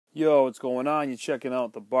Yo, what's going on? You're checking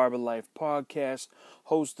out the Barber Life podcast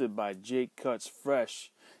hosted by Jake Cuts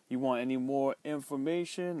Fresh. You want any more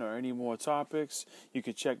information or any more topics, you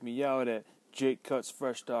can check me out at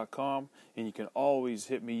jakecutsfresh.com, and you can always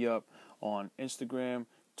hit me up on Instagram,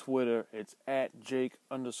 Twitter. It's at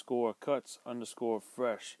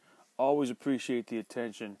Jake_cuts_fresh. Always appreciate the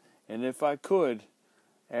attention, and if I could,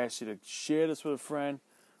 ask you to share this with a friend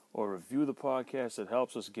or review the podcast. It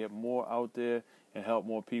helps us get more out there and help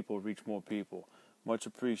more people reach more people. Much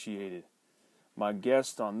appreciated. My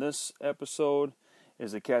guest on this episode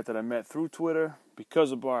is a cat that I met through Twitter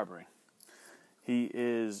because of barbering. He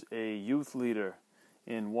is a youth leader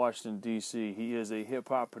in Washington, D.C. He is a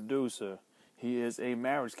hip-hop producer. He is a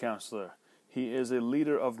marriage counselor. He is a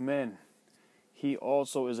leader of men. He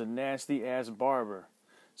also is a nasty-ass barber.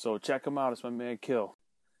 So check him out. It's my man, Kill.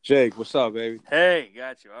 Jake, what's up, baby? Hey,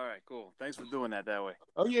 got you. All right, cool. Thanks for doing that way.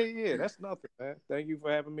 Oh, yeah. That's nothing, man. Thank you for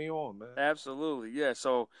having me on, man. Absolutely, yeah.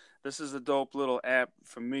 So this is a dope little app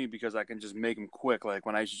for me because I can just make them quick. Like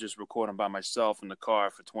when I used to just record them by myself in the car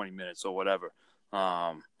for 20 minutes or whatever.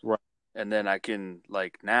 Right. And then I can,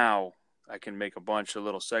 now I can make a bunch of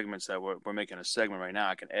little segments that we're making a segment right now.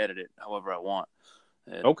 I can edit it however I want.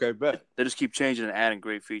 And okay, bet. They just keep changing and adding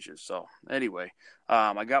great features. So anyway,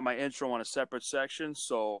 I got my intro on a separate section.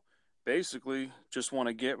 So basically, just want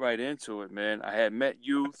to get right into it, man. I had met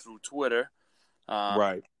you through Twitter.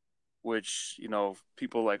 Right. Which,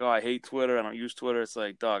 people like, oh, I hate Twitter. I don't use Twitter. It's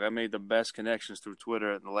like, dog, I made the best connections through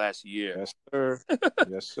Twitter in the last year. Yes, sir.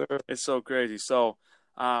 Yes, sir. It's so crazy. So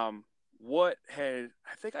I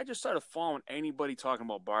think I just started following anybody talking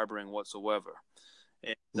about barbering whatsoever.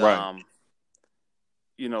 And, right.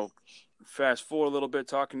 Fast forward a little bit,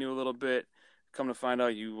 talking to you a little bit, come to find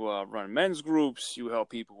out you run men's groups, you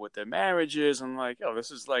help people with their marriages. I'm like, yo,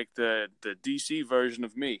 this is like the DC version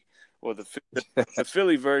of me, or the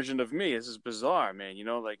Philly version of me. This is bizarre, man.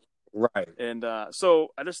 Right. And so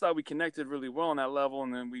I just thought we connected really well on that level,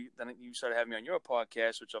 and then you started having me on your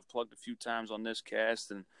podcast, which I've plugged a few times on this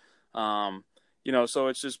cast, and so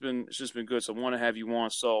it's just been good. So I want to have you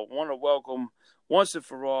on. So I want to welcome once and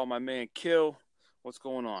for all my man Kill. What's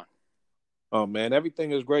going on? Oh, man,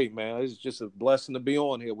 everything is great, man. It's just a blessing to be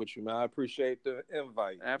on here with you, man. I appreciate the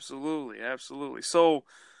invite. Absolutely. So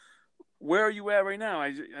where are you at right now?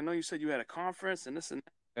 I know you said you had a conference and this and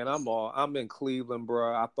that. And I'm in Cleveland,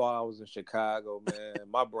 bro. I thought I was in Chicago, man.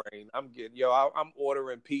 My brain, I'm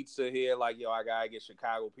ordering pizza here. Like, I gotta get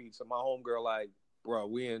Chicago pizza. My homegirl, like, bro,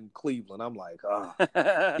 we in Cleveland. I'm like,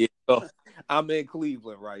 yeah. So I'm in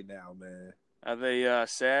Cleveland right now, man. Are they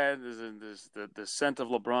sad? Is the scent of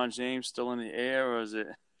LeBron James still in the air, or is it?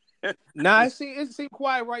 Nah, it seems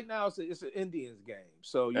quiet right now. It's an Indians game,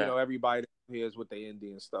 so everybody here is with their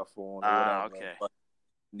Indian stuff on or whatever.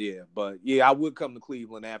 Okay. But I would come to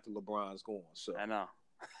Cleveland after LeBron's gone. So I know.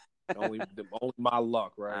 only my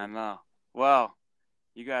luck, right? I know. Well,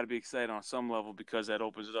 you got to be excited on some level because that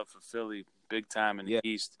opens it up for Philly big time in the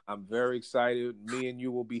East. I'm very excited. Me and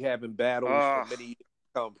you will be having battles for many years.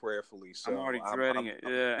 Come prayerfully. So I'm already dreading it.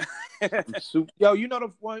 Yeah. Yo,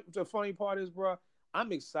 the funny part is, bro,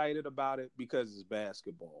 I'm excited about it because it's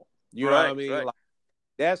basketball. You know what I mean? Right. Like,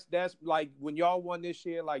 that's like when y'all won this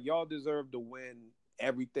year. Like, y'all deserve to win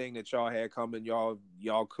everything that y'all had coming. Y'all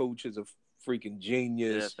coach is a freaking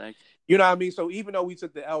genius. Yeah, thank you. You know what I mean? So even though we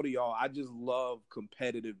took the L to y'all, I just love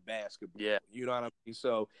competitive basketball. Yeah. You know what I mean?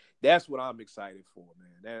 So that's what I'm excited for,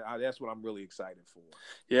 man. That's what I'm really excited for.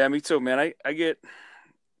 Yeah, me too, man. I get.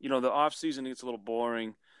 The off season gets a little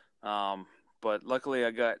boring, but luckily I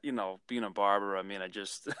got, being a barber. I mean, it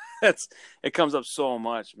comes up so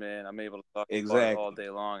much, man. I'm able to talk about it all day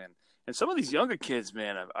long, and some of these younger kids,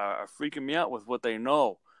 man, are freaking me out with what they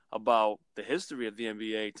know about the history of the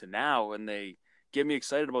NBA to now, and they get me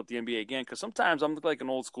excited about the NBA again. Because sometimes I'm like an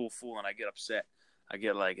old school fool, and I get upset. I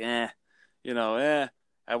get like, I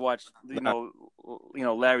watch,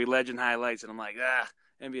 Larry Legend highlights, and I'm like,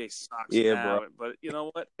 NBA sucks. Yeah, now. bro. But you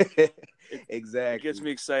know what? Exactly. It gets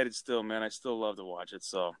me excited still, man. I still love to watch it.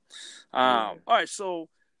 So, all right. So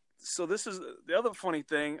this is the other funny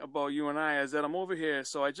thing about you and I is that I'm over here.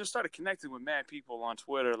 So I just started connecting with mad people on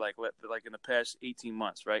Twitter, like in the past 18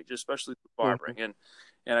 months, right? Just especially barbering.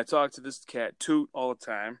 And I talk to this cat Toot all the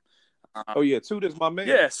time. Toot is my man.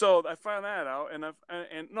 Yeah, so I found that out, and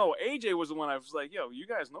no, AJ was the one I was like, yo, you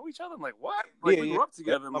guys know each other? I'm like, what? Like, we grew up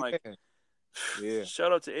together. I'm like, yeah.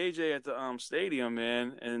 Shout out to AJ at the stadium,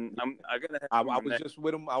 man. And I gotta. I was just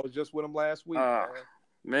with him. I was just with him last week.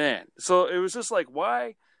 Man, so it was just like,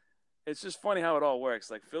 why? It's just funny how it all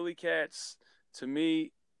works. Like Philly cats, to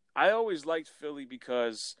me, I always liked Philly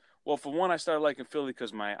because Well, for one, I started liking Philly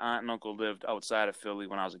because my aunt and uncle lived outside of Philly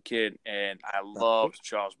when I was a kid, and I loved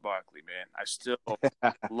Charles Barkley, man. I still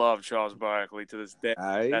love Charles Barkley to this day. All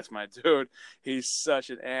right. That's my dude. He's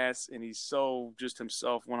such an ass, and he's so just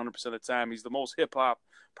himself 100% of the time. He's the most hip hop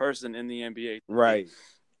person in the NBA. Right.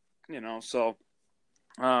 So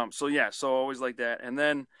always like that. And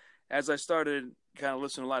then as I started kind of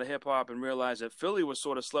listening to a lot of hip hop and realized that Philly was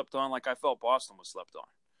sort of slept on, like I felt Boston was slept on.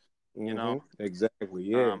 Exactly.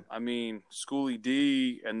 Yeah. I mean, Schoolie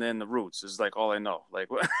D and then the Roots is like all I know. Like,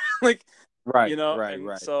 Right.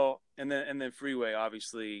 Right. So and then Freeway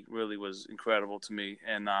obviously really was incredible to me.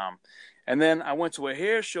 And then I went to a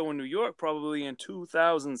hair show in New York probably in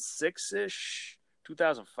 2006 ish,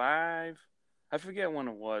 2005. I forget when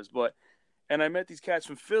it was, and I met these cats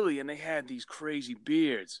from Philly and they had these crazy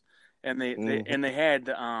beards, and they had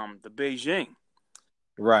the Beijing.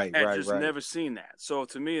 Right. I just never seen that. So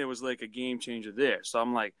to me, it was like a game changer there. So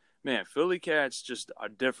I'm like, man, Philly cats just are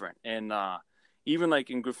different. And even like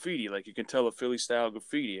in graffiti, like you can tell a Philly style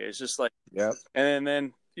graffiti. It's just like, yep. And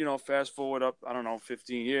then, fast forward up, I don't know,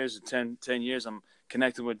 15 years, 10 years, I'm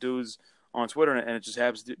connecting with dudes on Twitter, and it just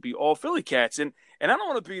happens to be all Philly cats. And I don't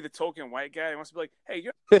want to be the token white guy. I want to be like, hey,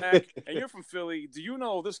 you're black and you're from Philly. Do you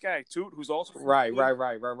know this guy Toot, who's also from Philly?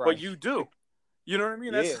 Right. But you do. You know what I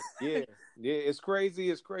mean? Yeah. It's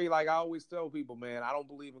crazy. Like I always tell people, man, I don't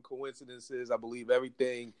believe in coincidences. I believe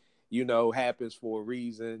everything, happens for a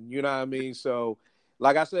reason. You know what I mean? So,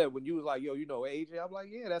 like I said, when you was like, yo, AJ, I'm like,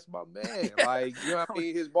 yeah, that's my man. Like, you know what I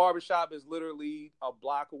mean? His barbershop is literally a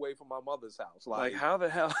block away from my mother's house. Like how the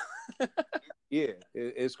hell? Yeah,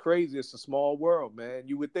 it's crazy. It's a small world, man.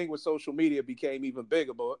 You would think with social media it became even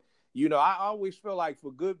bigger, but I always feel like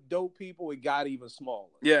for good dope people, it got even smaller.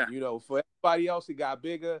 Yeah. For everybody else, it got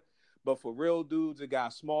bigger, but for real dudes, it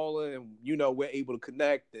got smaller, and we're able to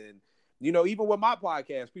connect. And even with my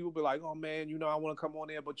podcast, people be like, "Oh man, I want to come on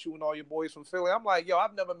there, but you and all your boys from Philly." I'm like, "Yo,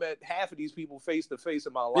 I've never met half of these people face to face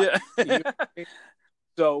in my life." Yeah.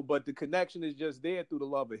 So, but the connection is just there through the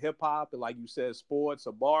love of hip hop and, like you said, sports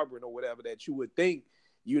or barbering or whatever that you would think,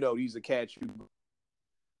 these are cats you.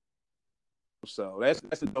 So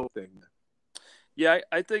that's a dope thing. Yeah,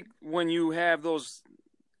 I think when you have those,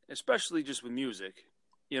 especially just with music,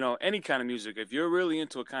 any kind of music, if you're really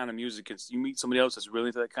into a kind of music and you meet somebody else that's really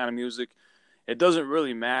into that kind of music, it doesn't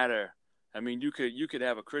really matter. I mean, you could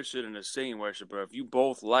have a Christian and a Satan worshiper. If you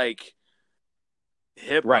both like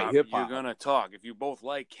hip hop, you're gonna talk. If you both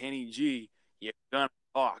like Kenny G, you're gonna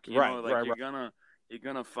talk. You're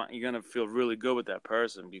gonna feel really good with that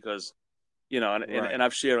person because. And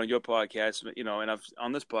I've shared on your podcast, and I've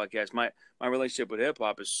on this podcast, my relationship with hip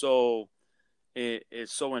hop is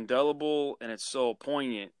it's so indelible and it's so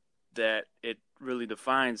poignant that it really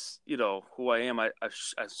defines, who I am. I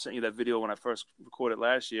sent you that video when I first recorded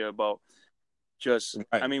last year about just,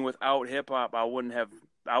 I mean, without hip hop, I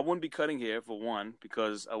wouldn't be cutting hair for one,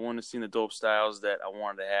 because I wouldn't have seen the dope styles that I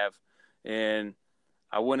wanted to have. And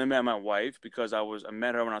I wouldn't have met my wife because I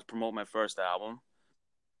met her when I was promoting my first album.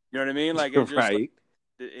 You know what I mean? Like it just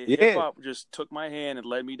hip hop just took my hand and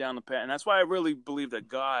led me down the path, and that's why I really believe that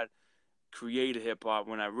God created hip hop.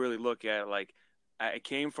 When I really look at it, like it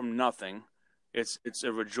came from nothing. It's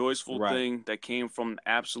a rejoiceful thing that came from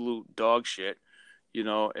absolute dog shit,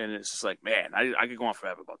 And it's just like, man, I could go on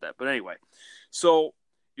forever about that. But anyway, so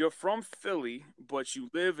you're from Philly, but you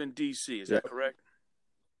live in D.C. Is that correct?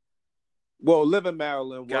 Well, live in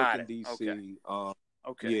Maryland, work in D.C.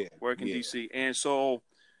 Okay. Yeah, work in D.C. And so.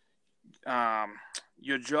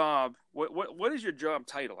 Your job, what is your job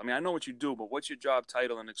title? I mean, I know what you do, but what's your job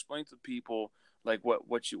title? And explain to people like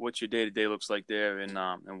what your day-to-day looks like there, and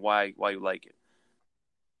why you like it.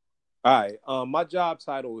 All right. My job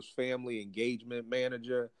title is Family Engagement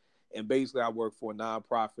Manager, and basically I work for a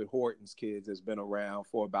nonprofit, Horton's Kids, that's been around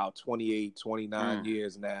for about 28, 29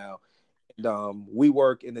 years now. And we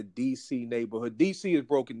work in the D.C. neighborhood. D.C. is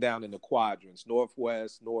broken down into quadrants: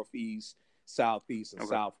 Northwest, Northeast, Southeast, and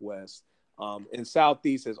Southwest. And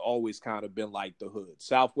Southeast has always kind of been like the hood.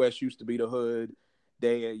 Southwest used to be the hood.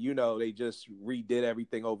 They just redid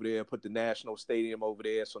everything over there, put the National Stadium over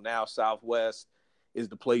there. So now Southwest is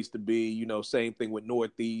the place to be. Same thing with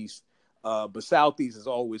Northeast. But Southeast has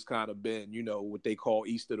always kind of been, what they call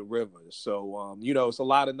east of the river. So, it's a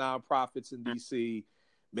lot of nonprofits in D.C.,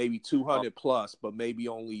 maybe 200 plus, but maybe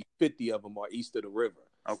only 50 of them are east of the river.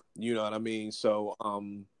 Okay. You know what I mean? So,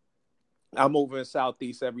 I'm over in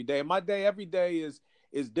Southeast every day. My day every day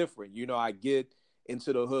is different. I get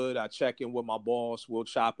into the hood. I check in with my boss. We'll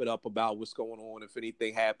chop it up about what's going on, if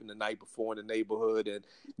anything happened the night before in the neighborhood. And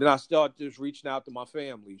then I start just reaching out to my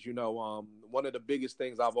families. One of the biggest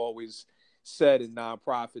things I've always said in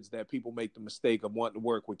nonprofits that people make the mistake of wanting to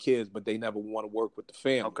work with kids, but they never want to work with the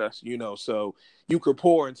families. Okay. You know, so you could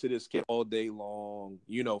pour into this kid all day long,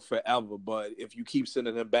 you know, forever. But if you keep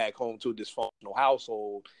sending them back home to a dysfunctional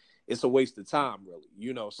household, it's a waste of time, really.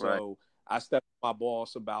 You know, so Right. I stepped to my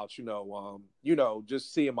boss about, you know,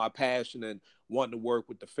 just seeing my passion and wanting to work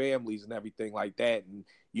with the families and everything like that. And,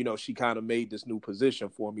 you know, she kind of made this new position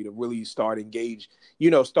for me to really start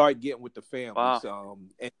start getting with the families. Wow.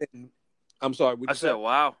 And I'm sorry, I said,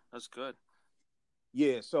 wow, that's good.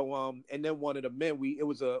 yeah. So, and then one of the men, it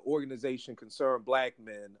was an organization concerned Black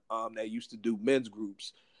men, that used to do men's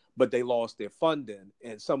groups, but they lost their funding.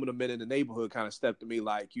 And some of the men in the neighborhood kind of stepped to me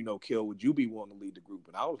like, you know, Kill, would you be willing to lead the group?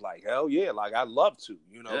 And I was like, hell yeah, like I'd love to,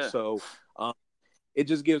 you know. Yeah. So, it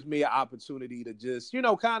just gives me an opportunity to just, you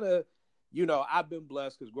know, kind of, you know, I've been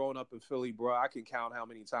blessed because growing up in Philly, bro, I can count how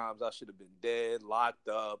many times I should have been dead, locked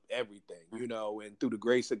up, everything, you know, and through the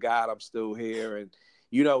grace of God, I'm still here. And,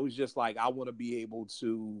 you know, it's just like I want to be able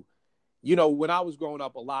to, you know, when I was growing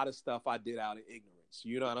up, a lot of stuff I did out of ignorance,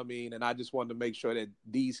 you know what I mean? And I just wanted to make sure that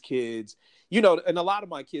these kids, you know, and a lot of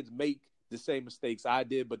my kids make the same mistakes I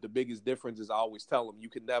did, but the biggest difference is I always tell them you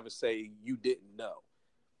can never say you didn't know.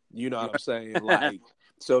 You know what I'm saying? Like,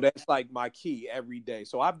 so that's like my key every day.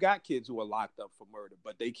 So I've got kids who are locked up for murder,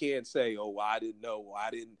 but they can't say, oh, well, I didn't know. Or I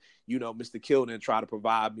didn't, you know, Mr. Kill didn't try to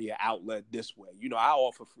provide me an outlet this way. You know, I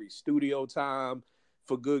offer free studio time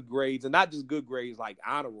for good grades, and not just good grades, like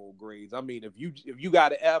honor roll grades. I mean, if you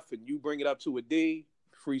got an F and you bring it up to a D,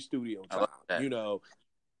 free studio time,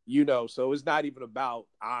 you know, so it's not even about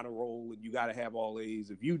honor roll and you got to have all A's.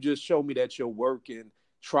 If you just show me that you're working,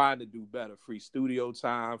 trying to do better, free studio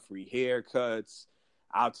time, free haircuts.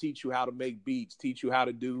 I'll teach you how to make beats, teach you how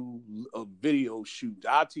to do a video shoot.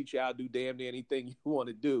 I'll teach you how to do damn near anything you want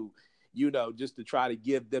to do, you know, just to try to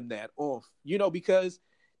give them that oomph, you know, because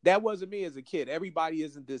that wasn't me as a kid. Everybody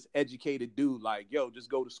isn't this educated dude like, yo,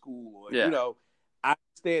 just go to school or, Yeah. you know, I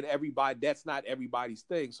understand everybody, that's not everybody's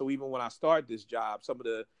thing. So even when I started this job, some of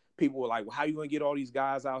the people were like, well, how are you going to get all these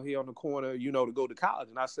guys out here on the corner, you know, to go to college?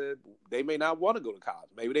 And I said, they may not want to go to college.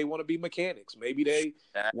 Maybe they want to be mechanics. Maybe they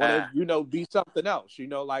want to, you know, be something else. You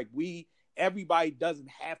know, like everybody doesn't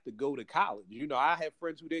have to go to college. You know, I have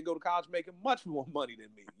friends who didn't go to college making much more money than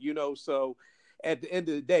me, you know. So at the end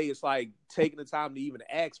of the day, it's like taking the time to even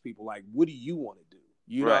ask people, like, what do you want to do?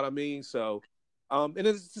 You know what I mean? So, and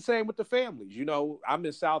it's the same with the families. You know, I'm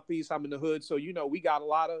in Southeast, I'm in the hood. So, you know, we got a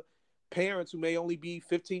lot of parents who may only be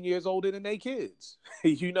 15 years older than their kids,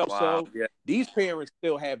 you know. Wow. So these parents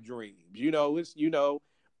still have dreams, you know, it's, you know,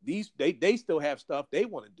 they still have stuff they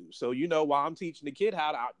want to do. So, you know, while I'm teaching the kid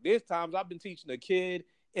there's times I've been teaching a kid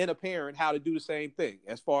and a parent how to do the same thing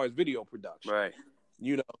as far as video production, right?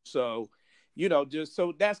 You know, so, you know, just,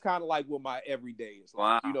 so that's kind of like what my everyday is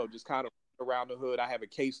like, you know, just kind of around the hood. I have a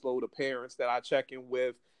caseload of parents that I check in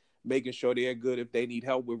with, making sure they're good if they need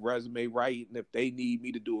help with resume writing, if they need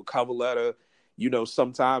me to do a cover letter, you know,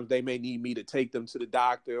 sometimes they may need me to take them to the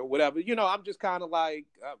doctor or whatever. You know, I'm just kind of like,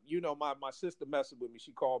 you know, my sister messing with me.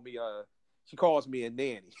 She calls me a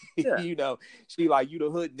nanny, you know, she like, you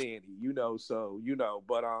the hood nanny, you know, so, you know,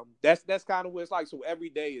 but that's kind of what it's like. So every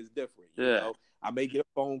day is different, you know. I may get a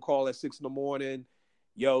phone call at 6 a.m.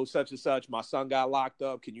 Yo, such and such, my son got locked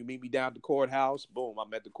up. Can you meet me down at the courthouse? Boom,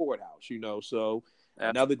 I'm at the courthouse, you know. So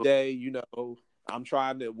another day, you know,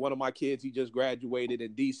 one of my kids, he just graduated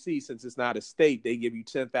in D.C. Since it's not a state, they give you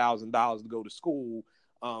 $10,000 to go to school.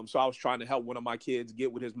 So I was trying to help one of my kids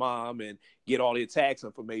get with his mom and get all their tax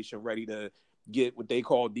information ready to get what they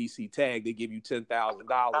call D.C. tag. They give you $10,000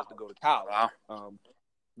 to go to college. Wow.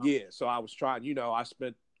 Yeah, so I was trying, you know, I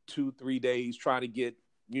spent 2-3 days trying to get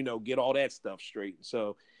all that stuff straight.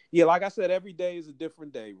 So yeah, like I said, every day is a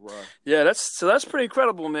different day, bro. Yeah, that's pretty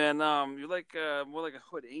incredible, man. You're like more like a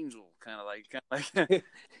hood angel, kind of like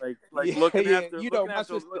yeah, looking yeah. after, You know, my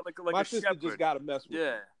sister, like my a sister shepherd. just got to mess with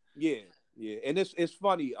me. Yeah. And it's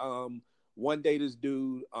funny. One day this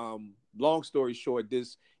dude, long story short, it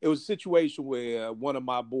was a situation where one of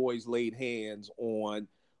my boys laid hands on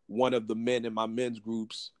one of the men in my men's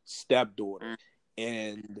group's stepdaughter.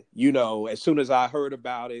 And, you know, as soon as I heard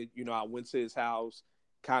about it, you know, I went to his house,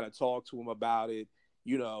 kind of talked to him about it,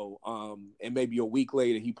 you know, and maybe a week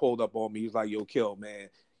later he pulled up on me. He was like, yo, Kill, man,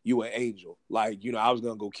 you an angel. Like, you know, I was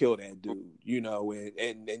going to go kill that dude, you know,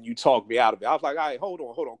 and you talked me out of it. I was like, all right, hold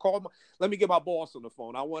on. Let me get my boss on the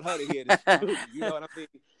phone. I want her to hear this too. You know what I mean?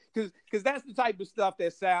 Because that's the type of stuff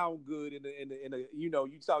that sound good in the you know,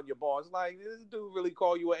 you telling your boss, like, this dude really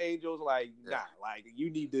call you an angel? It's like, nah, like,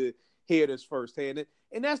 you need to hear this firsthand.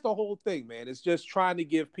 And that's the whole thing, man. It's just trying to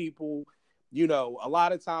give people you know, a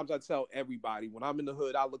lot of times I tell everybody when I'm in the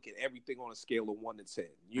hood, I look at everything on a scale of 1 to 10.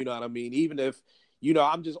 You know what I mean? Even if, you know,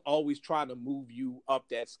 I'm just always trying to move you up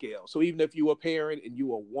that scale. So even if you're a parent and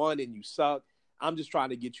you are 1 and you suck, I'm just trying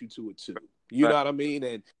to get you to a 2. You know what I mean?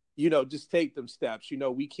 And, you know, just take them steps. You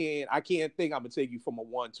know, I can't think I'm going to take you from a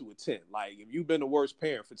 1 to a 10. Like, if you've been the worst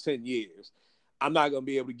parent for 10 years, I'm not going to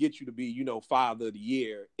be able to get you to be, you know, father of the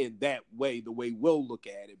year in that way, the way we'll look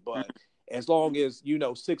at it. But as long as, you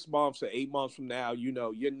know, 6 months or 8 months from now, you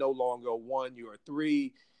know, you're no longer a 1, you're a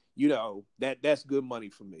 3, you know, that's good money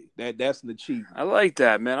for me. That's an achievement. I like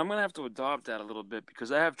that, man. I'm going to have to adopt that a little bit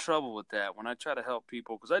because I have trouble with that when I try to help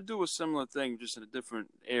people, because I do a similar thing just in a different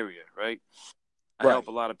area, right? I help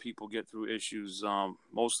a lot of people get through issues,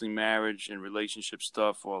 mostly marriage and relationship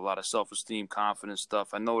stuff, or a lot of self-esteem, confidence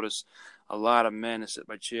stuff. I notice a lot of men that sit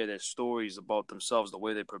by chair, their stories about themselves, the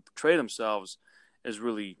way they portray themselves is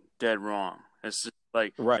really dead wrong. It's just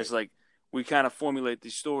like, it's like we kind of formulate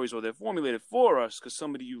these stories, or they're formulated for us because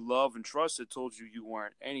somebody you love and trusted told you you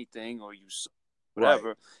weren't anything, or you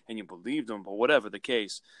whatever, and you believed them, but whatever the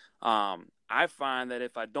case. I find that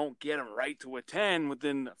if I don't get them right to a 10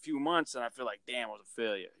 within a few months, then I feel like, damn, I was a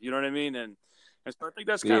failure. You know what I mean? And so I think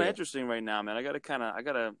that's kind of interesting right now, man. I'm going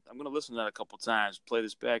to listen to that a couple times, play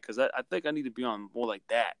this back, because I think I need to be on more like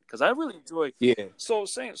that, because I really enjoy. So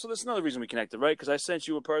that's another reason we connected, right? Because I sent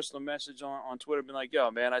you a personal message on Twitter, being like,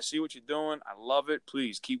 yo, man, I see what you're doing. I love it.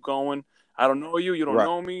 Please keep going. I don't know you. You don't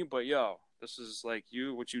know me, but yo, this is like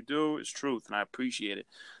what you do is truth, and I appreciate it.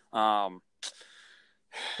 So.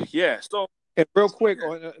 And real quick,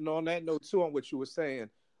 on that note, too, on what you were saying,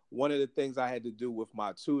 one of the things I had to do with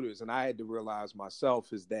my tutors, and I had to realize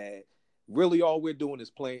myself, is that really all we're doing is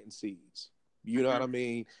planting seeds. You know what I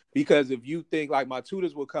mean? Because if you think, like, my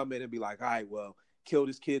tutors will come in and be like, all right, well, Kill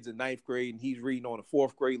this kid's in 9th grade and he's reading on a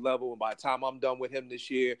 4th grade level. And by the time I'm done with him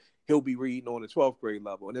this year, he'll be reading on the 12th grade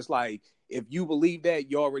level. And it's like, if you believe that,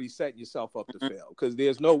 you're already setting yourself up to fail, because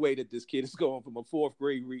there's no way that this kid is going from a 4th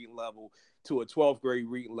grade reading level to a 12th grade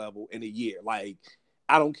reading level in a year. Like,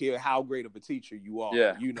 I don't care how great of a teacher you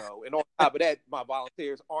are, you know. And on top of that, my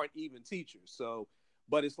volunteers aren't even teachers. So,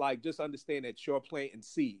 but it's like, just understand that you're planting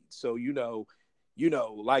seeds. So, you know,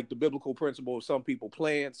 like the biblical principle of some people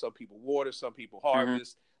plant, some people water, some people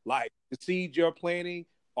harvest. Like, the seeds you're planting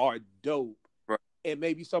are dope. And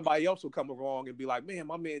maybe somebody else will come along and be like, man,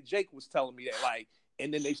 my man Jake was telling me that, like,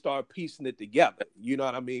 and then they start piecing it together. You know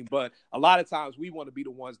what I mean? But a lot of times we want to be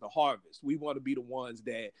the ones to harvest. We want to be the ones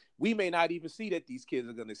that we may not even see that these kids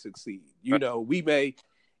are going to succeed. You know, we may,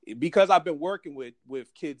 because I've been working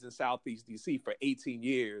with kids in Southeast DC for 18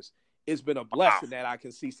 years, it's been a blessing that I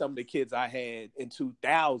can see some of the kids I had in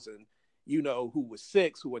 2000, you know, who were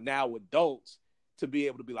 6, who are now adults, to be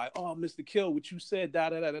able to be like, oh, Mr. Kill, what you said,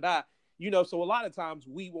 da-da-da-da-da. You know, so a lot of times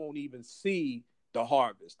we won't even see the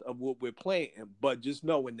harvest of what we're planting, but just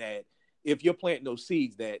knowing that if you're planting those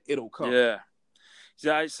seeds, that it'll come. Yeah.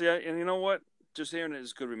 I see. And you know what? Just hearing it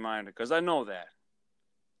is a good reminder, because I know that,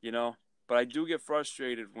 you know, but I do get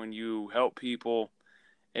frustrated when you help people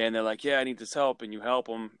and they're like, yeah, I need this help, and you help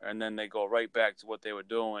them, and then they go right back to what they were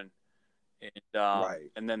doing.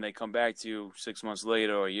 And then they come back to you 6 months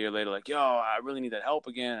later or a year later, like, yo, I really need that help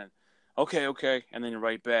again. And okay. And then you're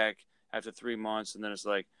right back after 3 months. And then it's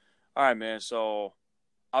like, all right, man, so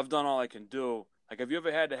I've done all I can do. Like, have you ever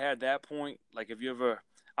had that point? Like, have you ever,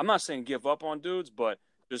 I'm not saying give up on dudes, but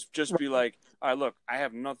just be like, all right, look, I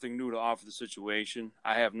have nothing new to offer the situation.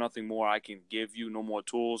 I have nothing more I can give you, no more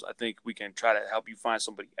tools. I think we can try to help you find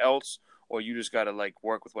somebody else, or you just got to, like,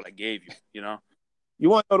 work with what I gave you, you know? You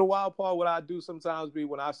want to know the wild part? What I do sometimes be,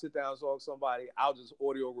 when I sit down and talk to somebody, I'll just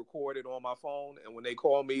audio record it on my phone. And when they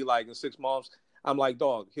call me, like, in 6 months, I'm like,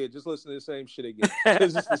 dog, here, just listen to the same shit again.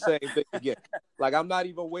 It's just the same thing again. Like, I'm not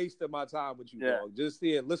even wasting my time with you, dog. Just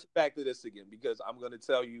here, listen back to this again, because I'm going to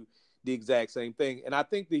tell you the exact same thing. And I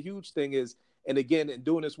think the huge thing is, and again, in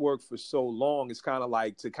doing this work for so long, it's kind of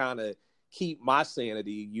like to kind of keep my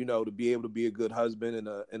sanity, you know, to be able to be a good husband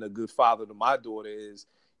and a good father to my daughter is,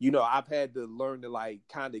 you know, I've had to learn to, like,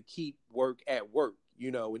 kind of keep work at work, you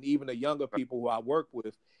know, and even the younger people who I work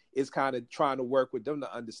with, is kind of trying to work with them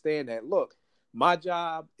to understand that, look, my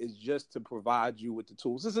job is just to provide you with the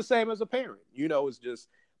tools. It's the same as a parent, you know, it's just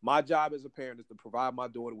my job as a parent is to provide my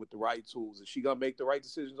daughter with the right tools. Is she going to make the right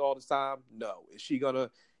decisions all the time? No. Is she going to,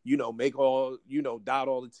 you know, make all, you know, dot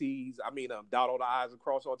all the T's? Dot all the I's and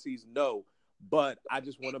cross all T's? No. But I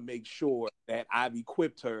just want to make sure that I've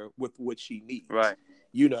equipped her with what she needs. Right.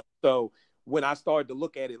 You know, so when I started to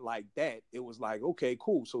look at it like that, it was like, okay,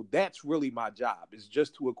 cool. So that's really my job, is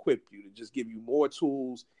just to equip you, to just give you more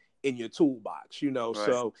tools in your toolbox, you know. Right.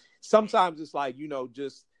 So sometimes it's like, you know,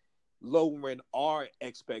 just lowering our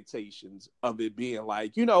expectations of it being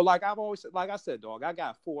like, you know, like I've always said, like I said, dog, I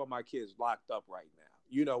got 4 of my kids locked up right now,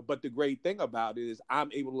 you know, but the great thing about it is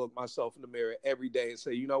I'm able to look myself in the mirror every day and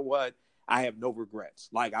say, you know what? I have no regrets.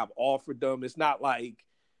 Like I've offered them. It's not like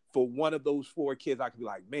for one of those 4 kids, I could be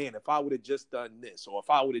like, man, if I would have just done this, or if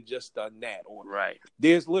I would have just done that, or Right.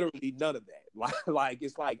 there's literally none of that. Like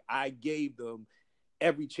it's like I gave them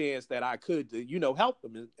every chance that I could to, you know, help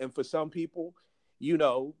them. And for some people, you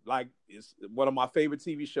know, like it's one of my favorite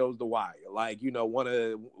TV shows, The Wire. Like, you know,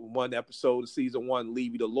 one episode of season 1,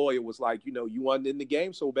 Levy the lawyer was like, you know, you wasn't in the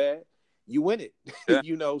game so bad, you win it. Yeah.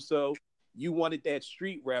 You know, so you wanted that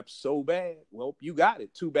street rep so bad. Well, you got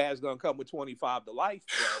it. Too bad it's gonna come with 25 to life.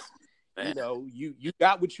 But, you know, you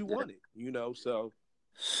got what you wanted. You know, so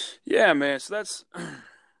yeah, man. So that's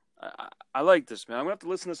I like this, man. I'm gonna have to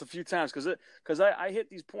listen to this a few times because I hit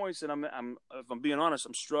these points and I'm if I'm being honest,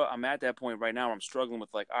 I'm at that point right now where I'm struggling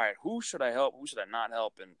with like, all right, who should I help? Who should I not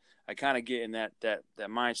help? And I kind of get in that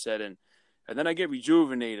mindset and then I get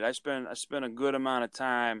rejuvenated. I spend a good amount of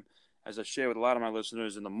time, as I share with a lot of my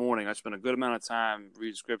listeners, in the morning. I spend a good amount of time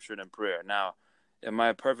reading scripture and in prayer. Now, am I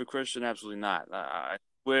a perfect Christian? Absolutely not. I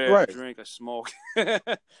swear, right. I drink, I smoke.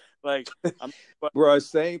 Like, bro,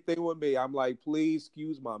 same thing with me. I'm like, please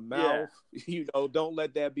excuse my mouth. Yeah. You know, don't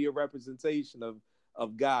let that be a representation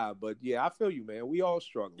of God. But yeah, I feel you, man. We all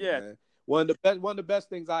struggle, man. One of the best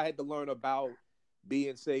things I had to learn about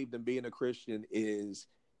being saved and being a Christian is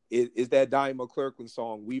that Donnie McClurkin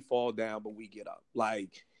song, "We Fall Down but We Get Up."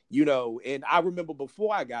 Like, you know, and I remember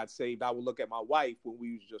before I got saved, I would look at my wife when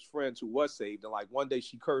we was just friends who was saved, and like one day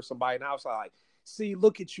she cursed somebody, and I was like, see,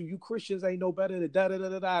 look at you Christians ain't no better than da da da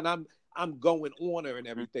da da, and I'm going on her and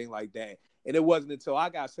everything like that. And it wasn't until I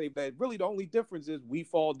got saved that really the only difference is we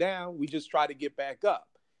fall down, we just try to get back up,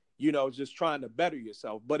 you know, just trying to better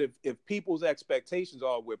yourself. But if people's expectations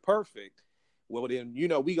are we're perfect, well then, you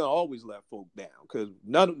know, we gonna always let folk down because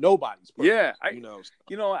nobody's perfect. Yeah,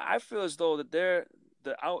 you know, I feel as though that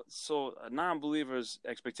so a non-believer's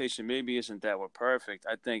expectation maybe isn't that we're perfect.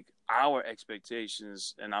 I think our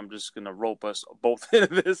expectations, and I'm just going to rope us both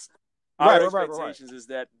into this, our expectations is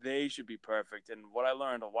that they should be perfect. And what I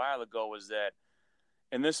learned a while ago was that,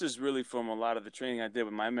 and this is really from a lot of the training I did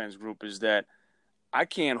with my men's group, is that I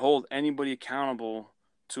can't hold anybody accountable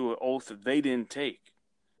to an oath that they didn't take.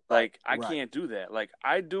 Like, I can't do that. Like,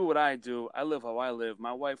 I do what I do. I live how I live.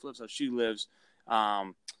 My wife lives how she lives.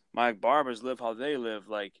 My barbers live how they live.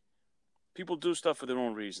 Like, people do stuff for their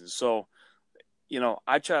own reasons. So, you know,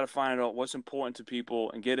 I try to find out what's important to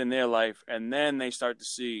people and get in their life. And then they start to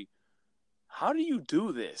see, how do you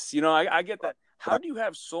do this? You know, I get that. How do you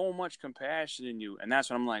have so much compassion in you? And that's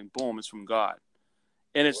when I'm like, boom, it's from God.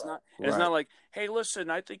 And it's not like, hey, listen,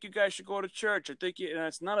 I think you guys should go to church. And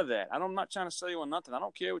it's none of that. I'm not trying to sell you on nothing. I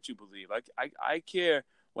don't care what you believe. I care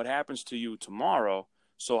what happens to you tomorrow.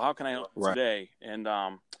 So how can I help today? And,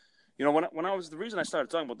 you know, when I was, the reason I started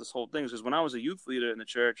talking about this whole thing is because when I was a youth leader in the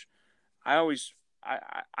church, I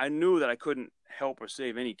knew that I couldn't help or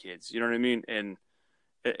save any kids. You know what I mean? And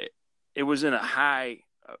it was in a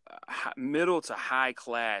middle to high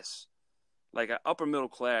class, like an upper middle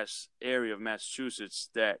class area of Massachusetts,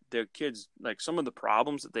 that their kids, like some of the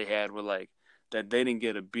problems that they had were like that they didn't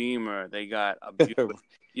get a Beamer, they got a Buick.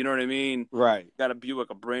 You know what I mean? Right. Got a Buick,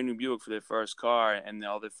 a brand new Buick for their first car, and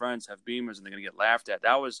all their friends have Beamers and they're going to get laughed at.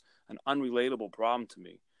 That was an unrelatable problem to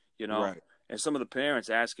me, you know? Right. And some of the parents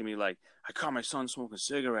asking me, like, I caught my son smoking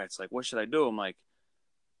cigarettes. Like, what should I do? I'm like,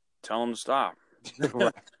 tell him to stop.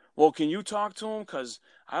 Right. Well, can you talk to him? Because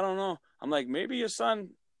I don't know. I'm like, maybe your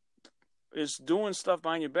son is doing stuff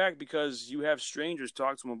behind your back because you have strangers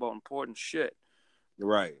talk to him about important shit.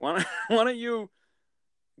 Right. Why don't you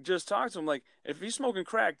just talk to him? Like, if he's smoking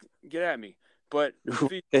crack, get at me. But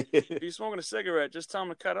if he's smoking a cigarette, just tell him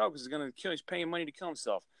to cut out because he's paying money to kill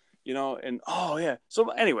himself. You know, and So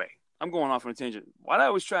anyway, I'm going off on a tangent. What I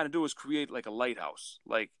always try to do is create like a lighthouse.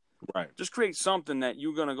 Like, just create something that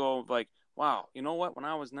you're going to go like, wow, you know what? When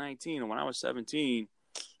I was 19 or when I was 17,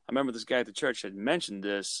 I remember this guy at the church had mentioned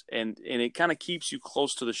this, and it kind of keeps you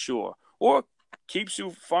close to the shore or keeps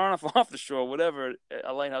you far enough off the shore, whatever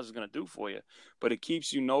a lighthouse is going to do for you. But it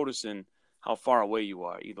keeps you noticing how far away you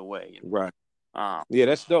are either way. Right. Yeah,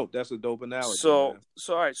 that's dope. That's a dope analogy. So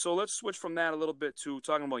all right. So let's switch from that a little bit to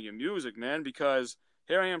talking about your music, man, because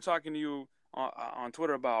here I am talking to you on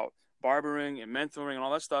Twitter about barbering and mentoring and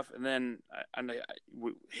all that stuff. And then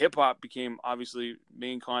hip hop became obviously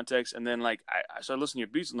main context. And then like, I started listening to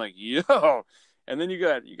your beats and like, yo, and then you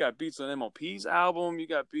got beats on MLP's album. You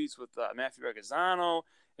got beats with Matthew Regazzano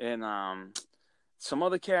and some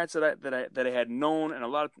other cats that I had known,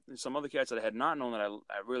 and some other cats that I had not known that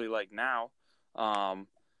I really like now.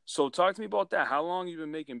 So talk to me about that. How long you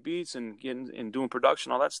been making beats and doing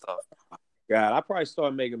production, all that stuff? God, I probably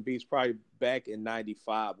started making beats probably back in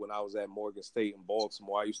 '95 when I was at Morgan State in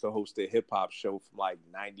Baltimore. I used to host a hip hop show from like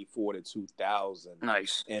 '94 to 2000.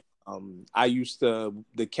 Nice. And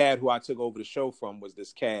the cat who I took over the show from was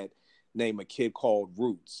this cat named a kid called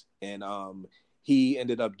Roots. And he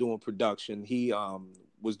ended up doing production. He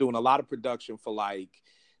was doing a lot of production for like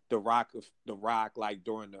the rock, like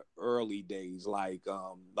during the early days. Like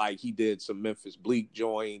he did some Memphis Bleak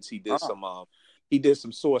joints. He did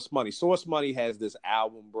some Source Money. Source Money has this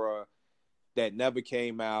album, bro, that never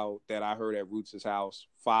came out that I heard at Roots' house.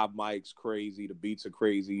 5 mics, crazy. The beats are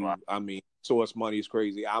crazy. Wow. I mean, Source Money is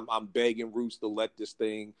crazy. I'm begging Roots to let this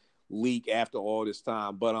thing leak after all this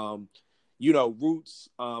time. But Roots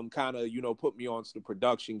kind of put me onto the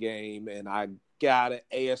production game, and I got an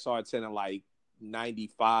ASR 10 in like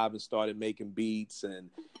 '95 and started making beats, and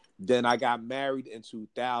then I got married in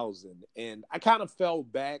 2000, and I kind of fell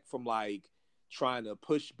back from like trying to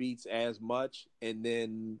push beats as much,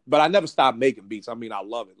 but I never stopped making beats. I mean, I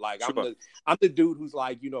love it. Like sure. I'm the dude who's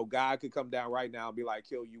like, God could come down right now and be like,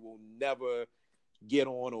 "Kill, you will never get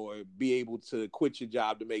on or be able to quit your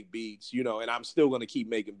job to make beats," and I'm still gonna keep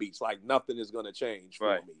making beats. Like nothing is gonna change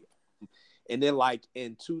for me. And then like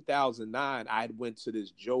in 2009, I went to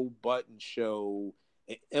this Joe Budden show,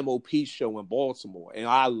 an MOP show in Baltimore, and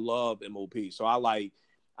I love MOP. So I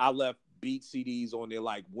left beat CDs on their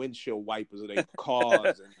like windshield wipers of their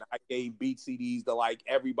cars, and I gave beat CDs to like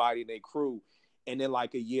everybody in their crew. And then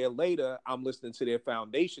like a year later, I'm listening to their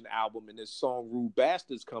Foundation album, and this song "Rude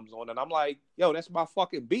Bastards" comes on, and I'm like, "Yo, that's my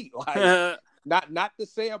fucking beat!" Like, not the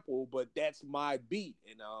sample, but that's my beat.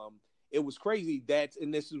 And it was crazy.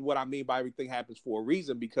 And this is what I mean by everything happens for a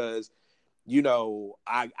reason, because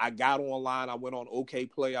I got online. I went on OK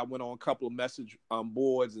Play. I went on a couple of message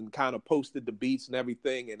boards and kind of posted the beats and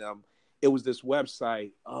everything. And it was this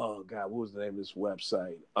website. Oh God, what was the name of this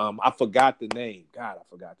website? I forgot the name. God, I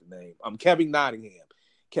forgot the name. Kevin Nottingham.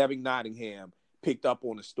 Kevin Nottingham picked up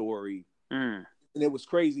on the story, and it was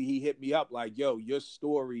crazy. He hit me up like, "Yo, your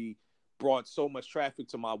story brought so much traffic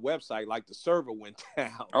to my website, like the server went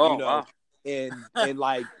down." Wow. and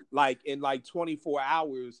like in like 24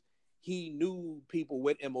 hours, he knew people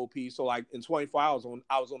with MOP. So like in 24 hours,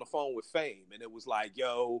 I was on the phone with Fame, and it was like,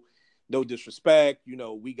 "Yo, no disrespect,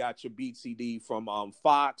 we got your beat CD from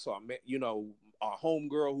Fox, or our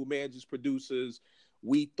homegirl who manages producers.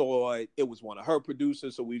 We thought it was one of her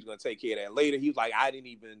producers, so we was gonna take care of that later." He was like, "I didn't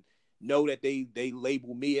even know that they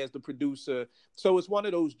labeled me as the producer." So it's one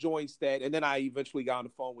of those joints that, and then I eventually got on the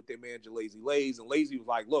phone with their manager, Lazy Lays, and Lazy was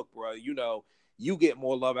like, "Look, bro, you get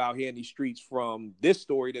more love out here in these streets from this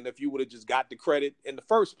story than if you would have just got the credit in the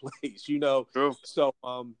first place." True. So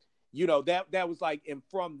that was like, and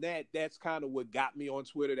from that's kind of what got me on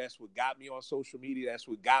Twitter. That's what got me on social media. That's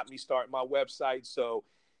what got me starting my website. So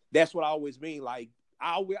that's what I always mean. Like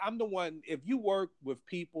I'm the one, if you work with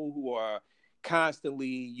people who are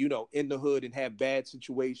constantly, in the hood and have bad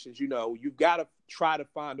situations, you've got to try to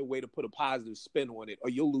find a way to put a positive spin on it, or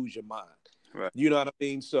you'll lose your mind. Right. You know what I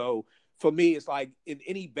mean? So for me, it's like in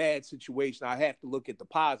any bad situation, I have to look at the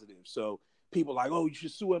positive. So people are like, "Oh, you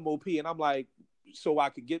should sue MOP," and I'm like, so I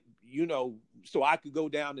could get, so I could go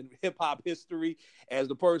down in hip hop history as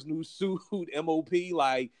the person who sued MOP,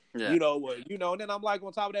 like, yeah. And then I'm like,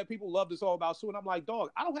 on top of that, people love this all about suing. I'm like, dog,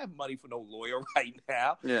 I don't have money for no lawyer right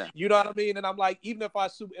now. Yeah. You know what I mean? And I'm like, even if I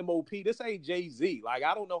sue MOP, this ain't Jay-Z. Like,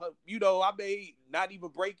 I don't know how, I may not even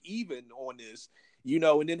break even on this,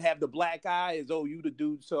 and then have the black eye as, "Oh, you the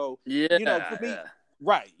dude." So, for me,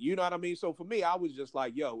 right. You know what I mean? So for me, I was just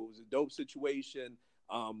like, yo, it was a dope situation.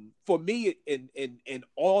 For me, in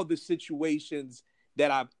all the situations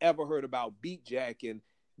that I've ever heard about beat jacking,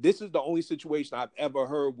 this is the only situation I've ever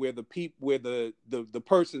heard where the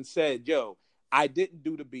person said, "Yo, I didn't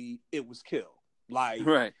do the beat, it was Kill." Like,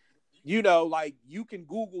 right. Like you can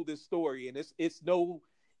Google this story, and it's no,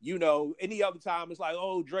 any other time it's like,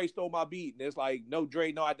 "Oh, Dre stole my beat," and it's like, "No,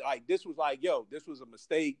 Dre, no." This was like, "Yo, this was a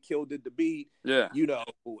mistake. Kill did the beat." Yeah.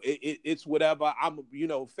 It's whatever. I'm,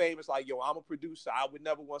 famous. Like, "Yo, I'm a producer. I would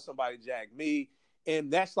never want somebody to jack me." And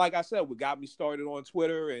that's, like I said, what got me started on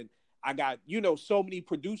Twitter. And I got, so many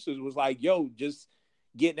producers was like, "Yo," just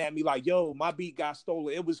getting at me like, "Yo, my beat got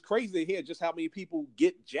stolen." It was crazy to hear just how many people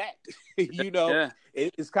get jacked. Yeah.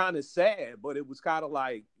 It's kind of sad, but it was kind of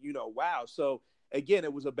like, wow. So again,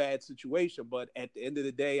 it was a bad situation, but at the end of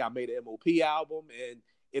the day, I made an MOP album, and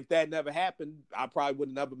if that never happened, I probably would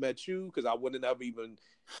have never met you because I wouldn't have even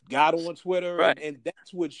got on Twitter. Right. And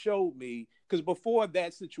that's what showed me, because before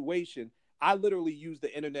that situation, I literally used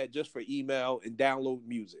the internet just for email and download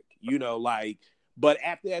music, but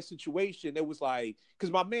after that situation, it was like,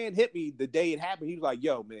 because my man hit me the day it happened. He was like,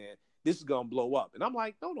 yo, man, this is going to blow up. And I'm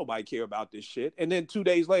like, don't nobody care about this shit. And then 2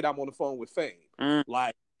 days later, I'm on the phone with Fame.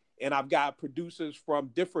 And I've got producers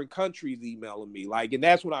from different countries emailing me. And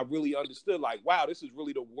that's when I really understood, wow, this is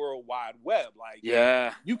really the World Wide Web.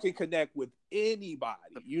 You can connect with anybody.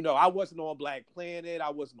 I wasn't on Black Planet.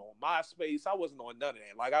 I wasn't on MySpace. I wasn't on none of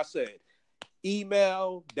that. Like I said,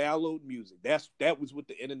 email, download music. That was what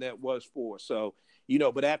the internet was for. So,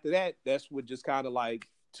 but after that, that's what just kind of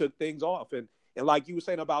took things off. And like you were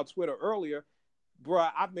saying about Twitter earlier, bro,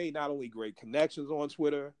 I've made not only great connections on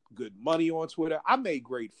Twitter, good money on Twitter, I made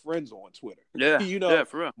great friends on Twitter. Yeah, yeah,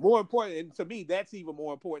 for real. More important, and to me, that's even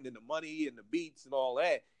more important than the money and the beats and all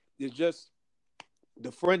that, is just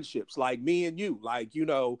the friendships, like me and you,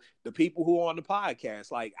 the people who are on the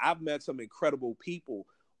podcast. I've met some incredible people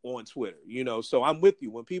on Twitter, so I'm with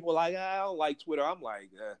you. When people are like, I don't like Twitter, I'm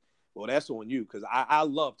like, well, that's on you, because I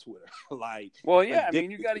love Twitter. Well, yeah, I mean,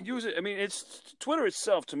 you got to use it. I mean, it's Twitter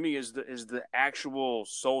itself to me is the actual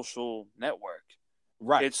social network,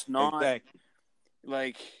 right? It's not exactly.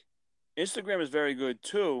 Instagram is very good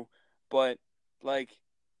too, but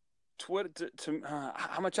Twitter.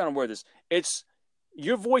 How am I trying to word this? It's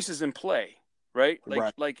your voice is in play, right?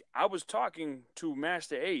 Like I was talking to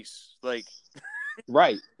Master Ace,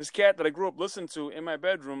 right. This cat that I grew up listening to in my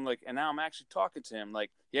bedroom, and now I'm actually talking to him.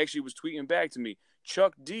 He actually was tweeting back to me.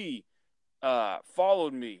 Chuck D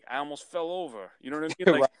followed me. I almost fell over. You know what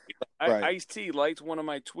I mean? Right. Ice-T liked one of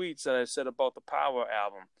my tweets that I said about the Power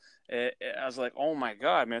album. I was like, oh my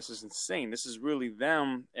God, man, this is insane. This is really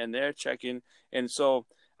them, and they're checking. And so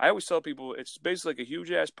I always tell people it's basically like a huge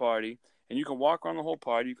ass party, and you can walk around the whole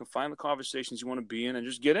party. You can find the conversations you want to be in and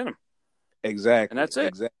just get in them. Exactly. And that's it.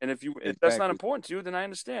 Exactly. And if that's not important to you, then I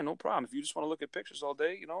understand. No problem. If you just want to look at pictures all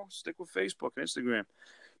day, stick with Facebook and Instagram.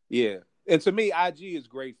 Yeah. And to me, IG is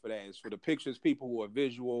great for that. It's for the pictures, people who are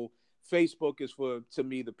visual. Facebook is to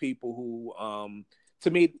me, the people who, to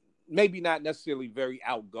me, maybe not necessarily very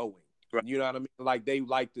outgoing. Right. You know what I mean? They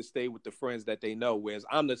like to stay with the friends that they know, whereas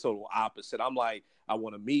I'm the total opposite. I'm like, I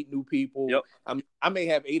want to meet new people. Yep. I may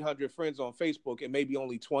have 800 friends on Facebook and maybe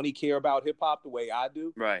only 20 care about hip hop the way I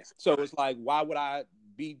do. Right. So it's why would I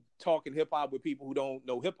be talking hip hop with people who don't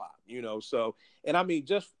know hip hop? So, and I mean,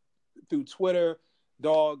 just through Twitter,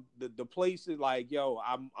 dog, the places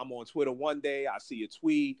I'm on Twitter one day, I see a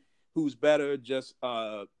tweet, who's better, just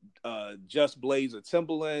Blaze or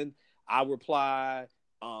Timbaland? I reply,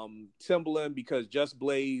 Timbaland, because Just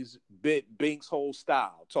Blaze bit Bink's whole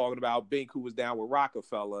style, talking about Bink, who was down with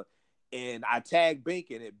Rockefeller. And I tagged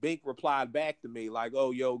Bink in it. Bink replied back to me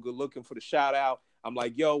oh, yo, good looking for the shout out. I'm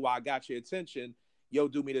like, yo, well, I got your attention. Yo,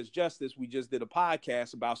 do me this justice. We just did a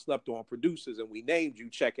podcast about slept on producers and we named you.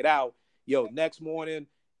 Check it out. Yo, next morning,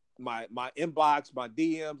 my inbox, my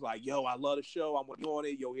DMs, yo, I love the show. I'm on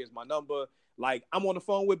it. Yo, here's my number. I'm on the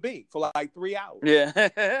phone with Bink for 3 hours.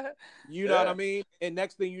 Yeah. You know what I mean? And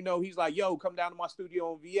next thing you know, he's like, yo, come down to my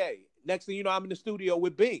studio in VA. Next thing you know, I'm in the studio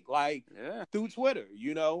with Bink, through Twitter.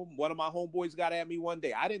 One of my homeboys got at me one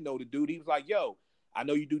day. I didn't know the dude. He was like, yo, I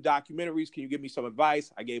know you do documentaries. Can you give me some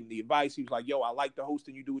advice? I gave him the advice. He was like, yo, I like the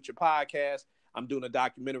hosting you do with your podcast. I'm doing a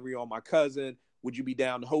documentary on my cousin. Would you be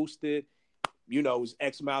down to host it? It's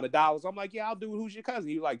X amount of dollars. I'm like, yeah, I'll do it. Who's your cousin?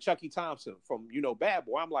 He was like, Chucky Thompson from, Bad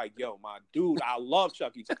Boy. I'm like, yo, my dude, I love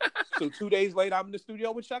Chucky Thompson. So 2 days later, I'm in the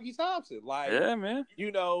studio with Chucky Thompson. Yeah, man.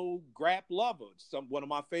 Grap Lover, one of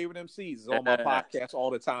my favorite MCs, is on my podcast all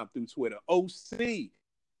the time through Twitter. OC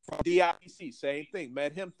from DIPC, same thing.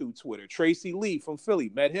 Met him through Twitter. Tracy Lee from Philly,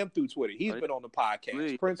 met him through Twitter. He's been on the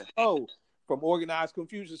podcast. Prince O from Organized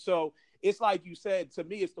Confusion. So it's like you said, to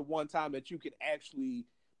me, it's the one time that you can actually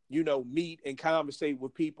meet and conversate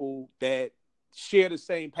with people that share the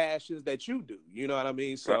same passions that you do. You know what I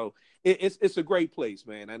mean? So it's a great place,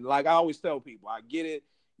 man. And I always tell people, I get it.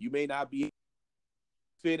 You may not be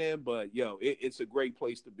fit in, but it's a great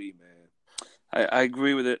place to be, man. I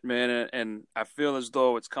agree with it, man. And I feel as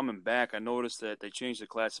though it's coming back. I noticed that they changed the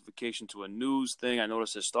classification to a news thing. I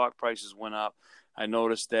noticed that stock prices went up. I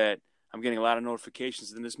noticed that I'm getting a lot of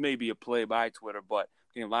notifications, and this may be a play by Twitter, but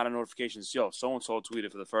getting a lot of notifications. Yo, so-and-so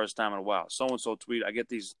tweeted for the first time in a while. So-and-so tweet. I get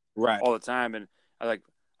these all the time. And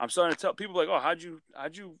I'm starting to tell people oh, how'd you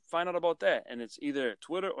find out about that? And it's either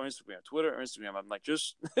Twitter or Instagram. I'm like,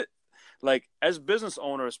 just as business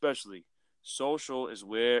owner, especially, social is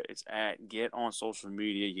where it's at. Get on social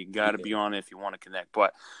media. You got to be on it if you want to connect.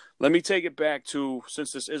 But let me take it back to,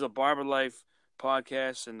 since this is a Barber Life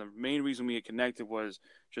podcast, and the main reason we get connected was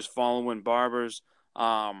just following barbers.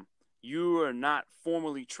 You are not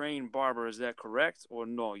formally trained barber, is that correct? Or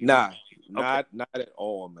no? Not Okay. not at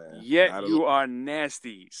all, man. Yet Not you are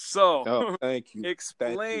nasty. So Oh, thank you.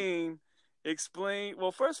 explain.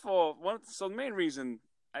 Well, first of all, the main reason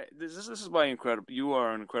this is why you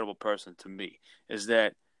are an incredible person to me, is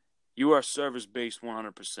that you are service based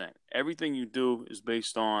 100%. Everything you do is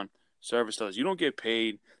based on service to us. You don't get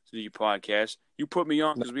paid to do your podcast. You put me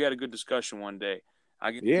on because we had a good discussion one day. I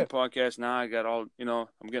get to do podcast now. I got all, I'm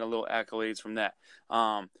getting a little accolades from that.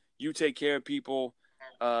 You take care of people.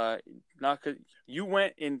 You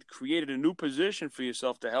went and created a new position for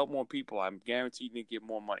yourself to help more people. I'm guaranteed to get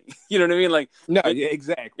more money. You know what I mean? Like, no, yeah,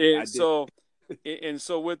 exactly. And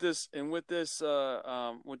so with this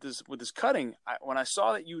cutting, when I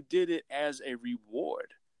saw that you did it as a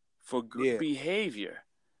reward for good behavior,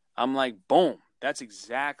 I'm like, boom, that's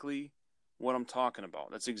exactly what I'm talking about.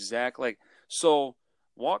 That's exactly so.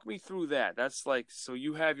 Walk me through that. That's like, so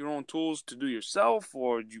you have your own tools to do yourself,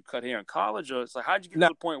 or did you cut hair in college, or it's like, how'd you get to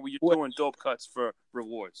the point where you're doing dope cuts for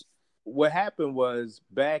rewards? What happened was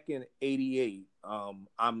back in '88,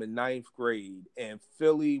 I'm in 9th grade, and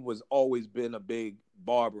Philly was always been a big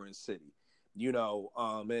barbering city, and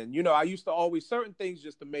I used to always, certain things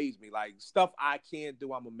just amaze me, like stuff I can't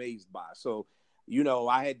do, I'm amazed by. So,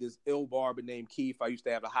 I had this ill barber named Keith. I used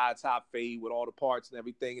to have a high top fade with all the parts and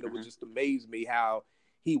everything, and it would just amaze me how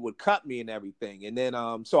he would cut me and everything. And then,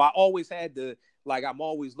 so I always had to, like, I'm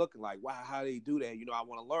always looking like, wow, how do they do that? I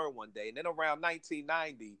want to learn one day. And then around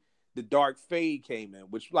 1990, the dark fade came in,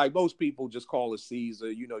 which, like, most people just call it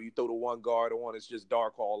Caesar. You throw the one guard on, it's just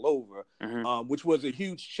dark all over, which was a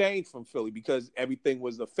huge change from Philly because everything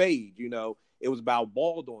was a fade. It was about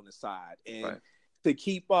bald on the side. And to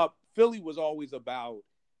keep up, Philly was always about,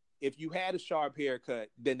 if you had a sharp haircut,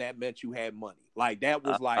 then that meant you had money. Like, that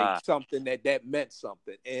was something that meant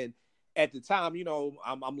something. And at the time,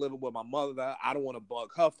 I'm living with my mother. I don't want to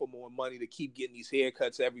bug her for more money to keep getting these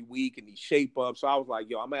haircuts every week and these shape ups. So I was like,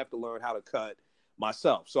 I'm going to have to learn how to cut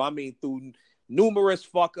myself. So, through numerous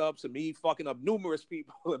fuck ups and me fucking up numerous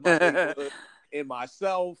people in my neighborhood and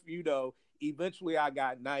myself, eventually I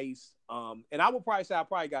got nice. And I would probably say I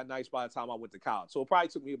probably got nice by the time I went to college. So it probably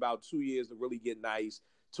took me about 2 years to really get nice,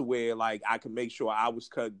 to where, like, I could make sure I was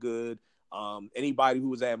cut good. Anybody who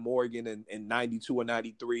was at Morgan in 92 or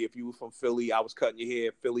 93, if you were from Philly, I was cutting your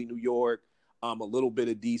hair. Philly, New York, a little bit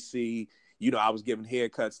of DC. I was giving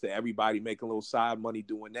haircuts to everybody, making a little side money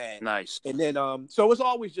doing that. Nice. And then, so it's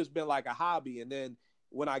always just been like a hobby. And then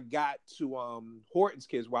when I got to Horton's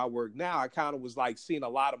Kids, where I work now, I kind of was like seeing a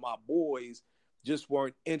lot of my boys just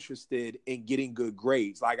weren't interested in getting good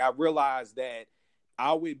grades. Like, I realized that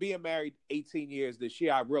being married 18 years this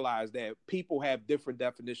year, I realized that people have different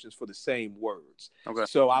definitions for the same words. Okay.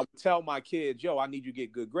 So I would tell my kids, I need you to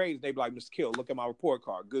get good grades. And they'd be like, Mr. Kill, look at my report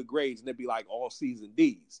card, good grades. And they'd be like, all C's and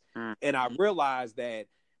D's. And I realized that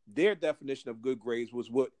their definition of good grades was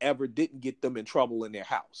whatever didn't get them in trouble in their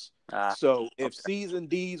house. So if C's and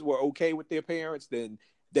D's were okay with their parents, then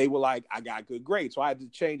they were like, I got good grades. So I had to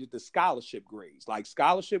change it to scholarship grades. Like,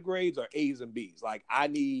 scholarship grades are A's and B's. Like, I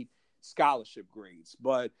need scholarship grades.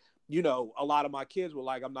 But a lot of my kids were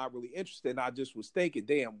like, I'm not really interested. And I just was thinking,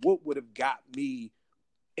 damn, what would have got me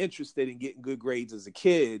interested in getting good grades as a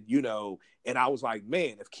kid? And I was like,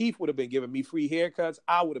 man, if Keith would have been giving me free haircuts,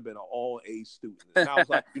 I would have been an all A student. And I was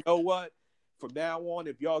like, you know what, from now on,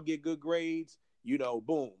 if y'all get good grades,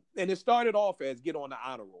 boom. And it started off as get on the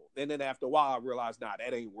honor roll, and then after a while I realized, that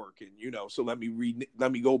ain't working, so let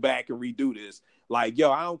me go back and redo this. Like,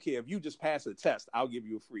 I don't care if you just pass a test, I'll give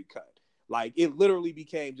you a free cut. Like, it literally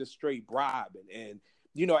became just straight bribing. And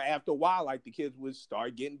after a while, like, the kids would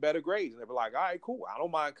start getting better grades, and they were like, all right, cool, I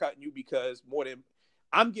don't mind cutting you, because more than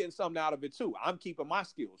I'm getting something out of it too. I'm keeping my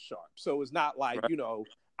skills sharp. So it's not like,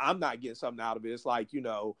 I'm not getting something out of it. It's like,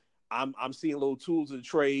 I'm seeing little tools of the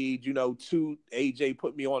trade, AJ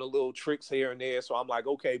put me on a little tricks here and there. So I'm like,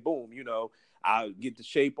 okay, boom, I'll get the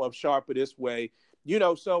shape up sharper this way,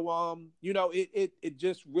 so, it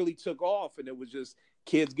just really took off, and it was just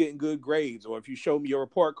kids getting good grades. Or if you show me your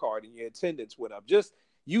report card and your attendance went up, just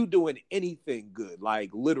you doing anything good, like,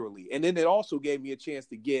 literally. And then it also gave me a chance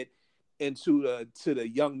to get into the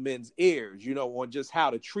young men's ears, on just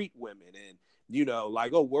how to treat women. And,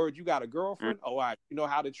 like, oh, word, you got a girlfriend? Oh, you know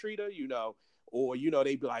how to treat her, Or,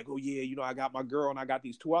 they'd be like, oh, yeah, I got my girl and I got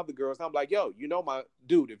these two other girls. And I'm like, yo, my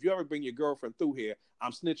dude, if you ever bring your girlfriend through here,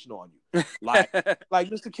 I'm snitching on you. Like,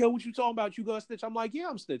 Mr. Kill, what you talking about? You gonna snitch? I'm like, yeah,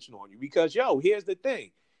 I'm snitching on you. Because, here's the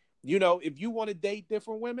thing. If you want to date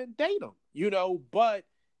different women, date them, but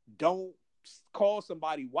don't call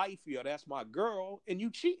somebody wifey or that's my girl and you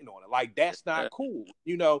cheating on it. Like, that's not cool.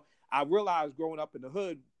 I realized growing up in the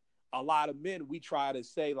hood, a lot of men, we try to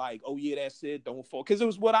say like, oh yeah, that's it, don't fall. Because it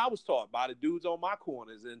was what I was taught by the dudes on my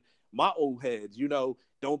corners and my old heads,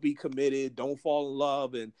 don't be committed, don't fall in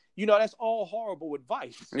love. And, that's all horrible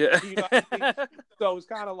advice. Yeah. What I mean? So it's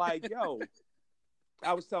kind of like,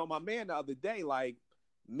 I was telling my man the other day, like,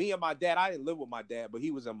 me and my dad, I didn't live with my dad, but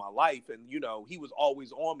he was in my life. And, he was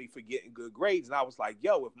always on me for getting good grades. And I was like,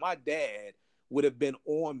 if my dad would have been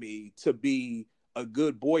on me to be a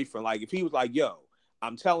good boyfriend, like if he was like,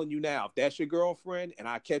 I'm telling you now, if that's your girlfriend and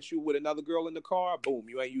I catch you with another girl in the car, boom,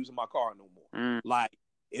 you ain't using my car no more. Like,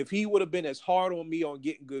 if he would have been as hard on me on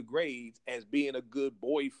getting good grades as being a good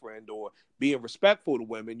boyfriend or being respectful to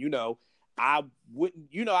women, I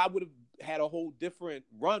wouldn't, I would have had a whole different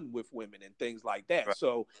run with women and things like that. Right.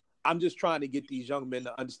 So I'm just trying to get these young men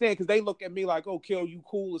to understand, because they look at me like, oh, Kill, you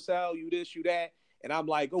cool as hell, you this, you that. And I'm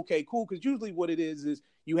like, okay, cool. Because usually what it is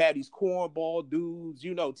you have these cornball dudes,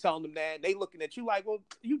 telling them that. And they looking at you like, well,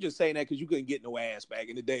 you just saying that because you couldn't get no ass back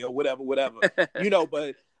in the day or whatever.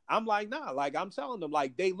 But I'm like, nah, like I'm telling them,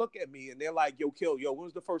 like they look at me and they're like, yo, Kill, when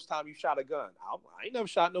was the first time you shot a gun? I ain't never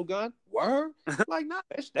shot no gun. Word? Like, nah,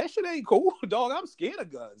 that shit ain't cool, dog. I'm scared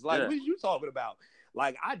of guns. Like, what are you talking about?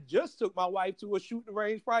 Like, I just took my wife to a shooting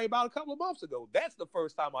range probably about a couple of months ago. That's the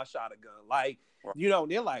first time I shot a gun. Like,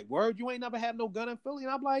 and they're like, word, you ain't never had no gun in Philly?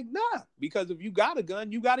 And I'm like, nah, because if you got a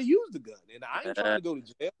gun, you got to use the gun. And I ain't trying to go to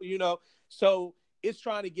jail, So it's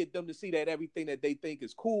trying to get them to see that everything that they think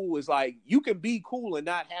is cool is like, you can be cool and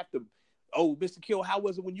not have to, oh, Mr. Kill, how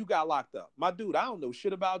was it when you got locked up? My dude, I don't know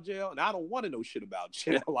shit about jail, and I don't want to know shit about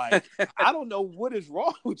jail. Like, I don't know what is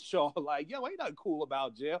wrong with y'all. Like, ain't nothing cool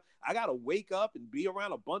about jail. I got to wake up and be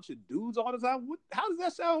around a bunch of dudes all the time. How does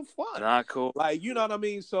that sound fun? Not cool. Like, you know what I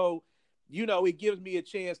mean? So, it gives me a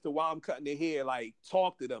chance to, while I'm cutting their hair, like,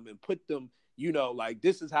 talk to them and put them, like,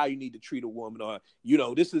 this is how you need to treat a woman, or,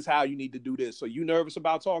 this is how you need to do this. So you nervous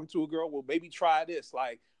about talking to a girl? Well, maybe try this.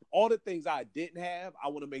 Like, all the things I didn't have, I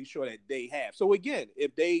want to make sure that they have. So again,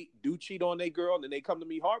 if they do cheat on their girl and then they come to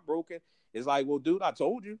me heartbroken, it's like, well, dude, I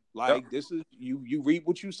told you, like, this is, you reap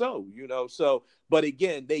what you sow, So, but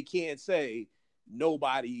again, they can't say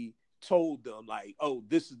nobody told them like, oh,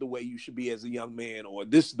 this is the way you should be as a young man, or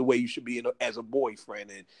this is the way you should be as a boyfriend.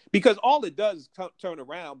 And because all it does is turn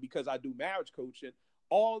around, because I do marriage coaching,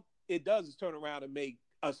 all it does is turn around and make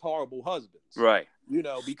us horrible husbands. Right.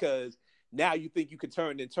 Because now you think you could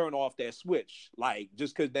turn off that switch, like,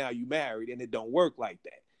 just because now you married, and it don't work like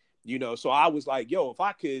that. So I was like, if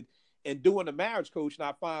I could, and doing a marriage coach, and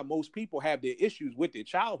I find most people have their issues with their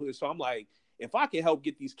childhood. So I'm like, if I can help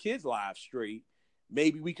get these kids' lives straight,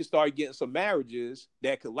 maybe we could start getting some marriages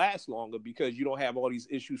that could last longer, because you don't have all these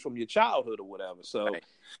issues from your childhood or whatever. So,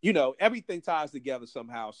 right. Everything ties together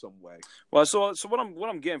somehow, some way. Well, so what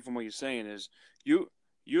I'm getting from what you're saying is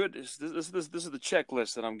this is the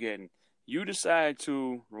checklist that I'm getting. You decide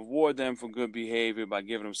to reward them for good behavior by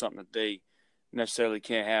giving them something that they necessarily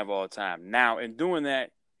can't have all the time. Now, in doing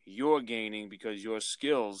that, you're gaining because your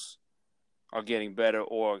skills are getting better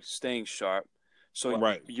or staying sharp. So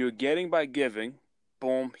right. You're getting by giving.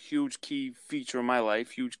 Boom, huge key feature in my life,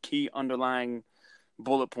 huge key underlying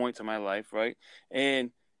bullet point to my life, right?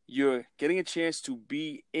 And you're getting a chance to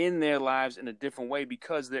be in their lives in a different way,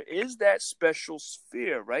 because there is that special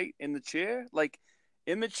sphere, right? In the chair, like,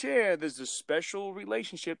 in the chair, there's a special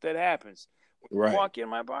relationship that happens. When you walk in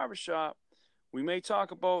my barbershop, we may talk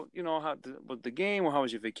about, how the game or how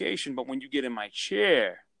was your vacation, but when you get in my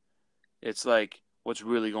chair, it's like, what's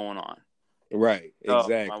really going on? Right,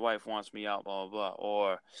 exactly. My wife wants me out, blah, blah, blah.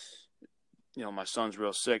 Or, my son's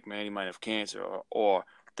real sick, man. He might have cancer. Or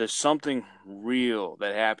there's something real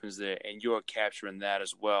that happens there, and you're capturing that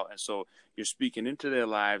as well. And so you're speaking into their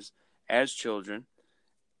lives as children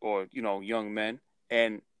or, young men,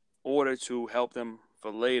 in order to help them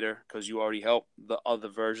for later, because you already helped the older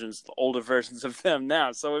versions of them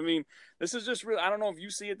now. So, I mean, this is just real. I don't know if you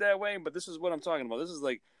see it that way, but this is what I'm talking about. This is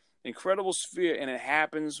like incredible sphere, and it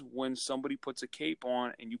happens when somebody puts a cape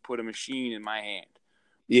on and you put a machine in my hand.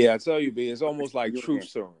 Yeah, I tell you, B, it's almost like truth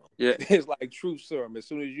serum. Yeah, it's like truth serum. As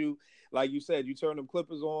soon as you, like you said, you turn them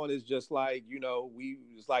clippers on, it's just like,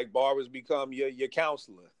 it's like barbers become your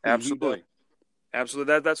counselor. Absolutely.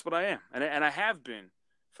 Absolutely. That's what I am. And I have been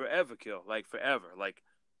forever, Kill. Like, forever. Like,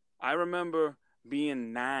 I remember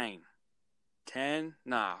being 9 10.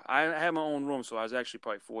 Nah, I had my own room, so I was actually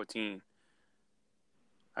probably 14.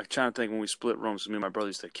 I'm trying to think when we split rooms. Me and my brother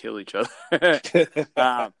used to kill each other. I think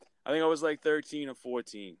I was like 13 or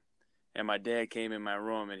 14. And my dad came in my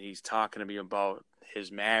room, and he's talking to me about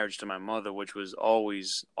his marriage to my mother, which was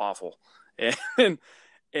always awful. And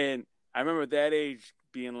and I remember at that age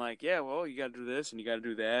being like, yeah, well, you got to do this and you got to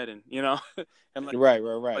do that. And, and right.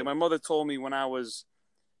 like my mother told me when I was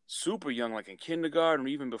super young, like in kindergarten or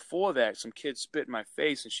even before that, some kid spit in my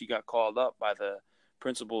face, and she got called up by the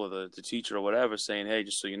principal or the teacher or whatever, saying, hey,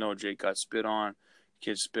 just so you know, Jake got spit on.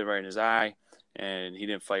 Kid spit right in his eye, and he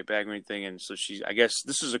didn't fight back or anything. And so I guess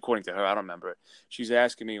this is according to her, I don't remember it. She's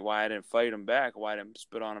asking me why I didn't fight him back, why I didn't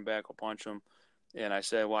spit on him back or punch him. And I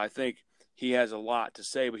said, well, I think he has a lot to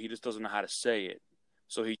say, but he just doesn't know how to say it.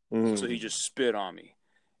 So he just spit on me.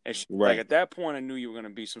 And like at that point, I knew you were going to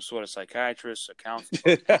be some sort of psychiatrist, a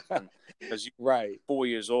counselor, because you were 4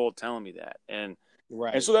 years old telling me that. And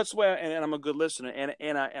so that's why, and I'm a good listener, and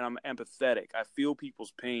I'm empathetic. I feel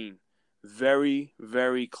people's pain very,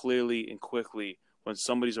 very clearly and quickly when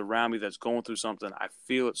somebody's around me that's going through something. I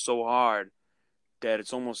feel it so hard that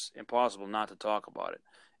it's almost impossible not to talk about it.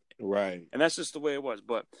 Right. And that's just the way it was.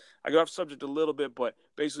 But I got off subject a little bit, but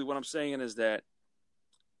basically what I'm saying is that,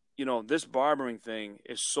 this barbering thing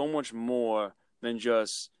is so much more than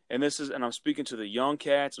just, and I'm speaking to the young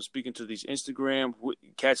cats, I'm speaking to these Instagram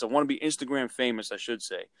cats that want to be Instagram famous, I should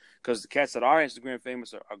say, because the cats that are Instagram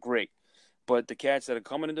famous are great. But the cats that are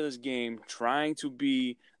coming into this game trying to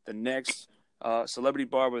be the next celebrity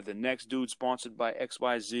barber, the next dude sponsored by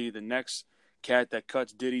XYZ, the next cat that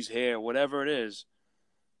cuts Diddy's hair, whatever it is,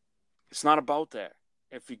 it's not about that.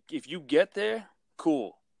 If you get there,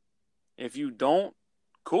 cool. If you don't,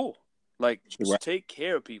 cool. Like, just take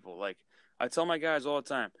care of people. Like, I tell my guys all the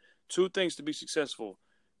time, 2 things to be successful.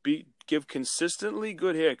 Give consistently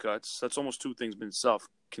good haircuts. That's almost 2 things in itself.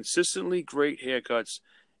 Consistently great haircuts,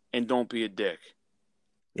 and don't be a dick.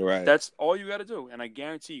 Right. That's all you got to do. And I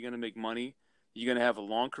guarantee you're going to make money. You're going to have a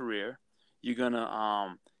long career. You're going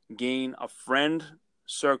to gain a friend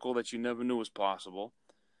circle that you never knew was possible.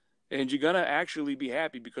 And you're going to actually be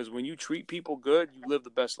happy because when you treat people good, you live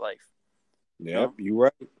the best life. Yep, you're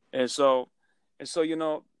right. And so, I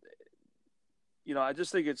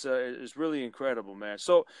just think it's really incredible, man.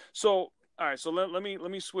 So all right. So let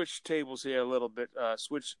me switch tables here a little bit,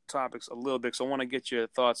 switch topics a little bit. So I want to get your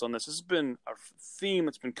thoughts on this. This has been a theme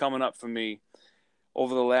that's been coming up for me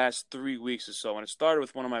over the last 3 weeks or so. And it started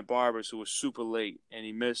with one of my barbers who was super late, and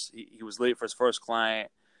he was late for his first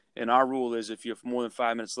client. And our rule is if you're more than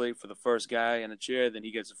 5 minutes late for the first guy in the chair, then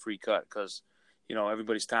he gets a free cut because,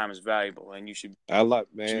 everybody's time is valuable, and you should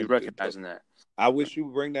be recognizing that. I wish you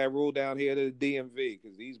would bring that rule down here to the DMV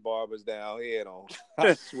because these barbers down here don't.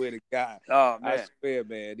 I swear to God. Oh, man. I swear,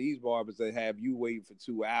 man. These barbers that have you waiting for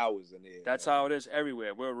 2 hours in there. That's how it is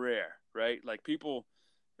everywhere. We're rare, right? Like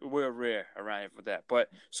we're rare around here for that. But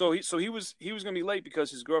so he was going to be late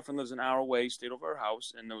because his girlfriend lives an hour away, stayed over her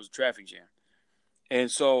house, and there was a traffic jam.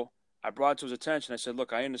 And so I brought it to his attention. I said,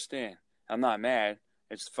 look, I understand. I'm not mad.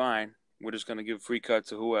 It's fine. We're just going to give a free cut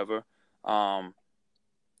to whoever.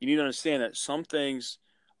 You need to understand that some things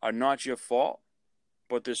are not your fault,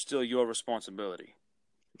 but they're still your responsibility.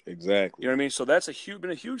 Exactly. You know what I mean? So that's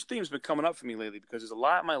been a huge theme that's been coming up for me lately because there's a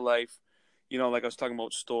lot in my life, like I was talking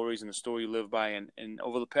about stories and the story you live by. And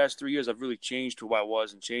over the past 3 years, I've really changed who I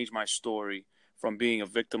was and changed my story from being a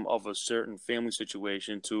victim of a certain family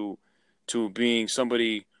situation to being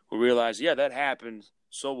somebody who realized, yeah, that happened.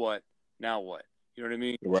 So what? Now what? You know what I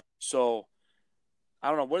mean? Right. So I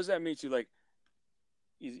don't know. What does that mean to you? Like,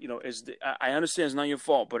 I understand it's not your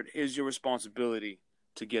fault, but it is your responsibility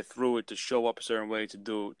to get through it, to show up a certain way, to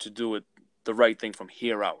do it the right thing from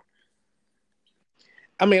here out.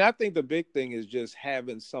 I mean, I think the big thing is just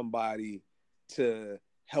having somebody to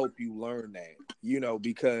help you learn that,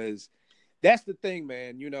 because that's the thing,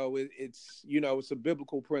 man. It's a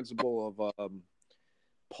biblical principle of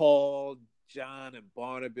Paul, John, and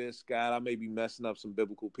Barnabas. God, I may be messing up some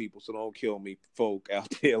biblical people, so don't kill me, folk out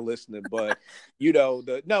there listening. But no,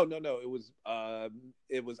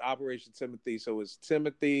 it was Operation Timothy. So it's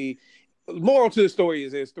Timothy. Moral to the story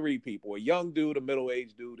is there's 3 people: a young dude, a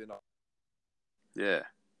middle-aged dude, and yeah.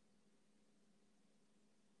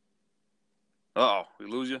 Uh-oh, we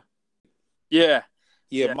lose you? Yeah.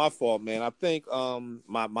 Yeah, my fault, man. I think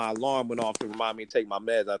my alarm went off to remind me to take my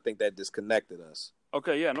meds. I think that disconnected us.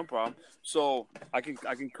 Okay, yeah, no problem. So I can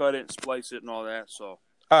cut it and splice it and all that. So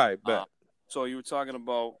all right, bet. So you were talking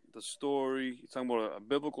about the story. You're talking about a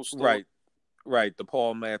biblical story, right? Right, the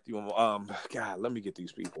Paul Matthew. God, let me get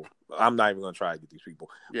these people. I'm not even gonna try to get these people.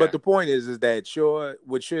 Yeah. But the point is that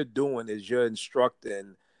what you're doing is you're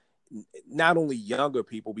instructing not only younger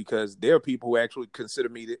people, because there are people who actually consider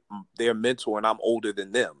me their mentor, and I'm older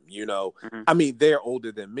than them. Mm-hmm. I mean, they're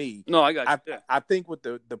older than me. No, I got you. Yeah. I think what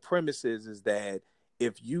the premise is that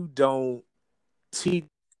if you don't teach,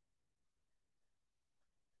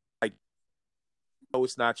 like, no,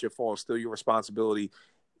 it's not your fault, it's still your responsibility.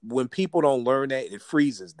 When people don't learn that, it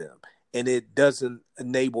freezes them, and it doesn't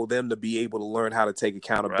enable them to be able to learn how to take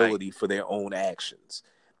accountability for their own actions.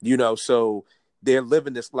 So they're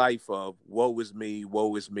living this life of woe is me,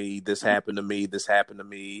 this happened to me,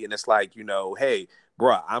 and it's like, hey,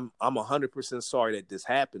 bruh, I'm 100% sorry that this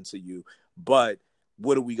happened to you, but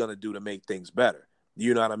what are we gonna do to make things better?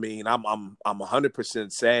 You know what I mean? I'm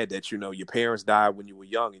 100% sad that your parents died when you were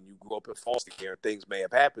young and you grew up in foster care and things may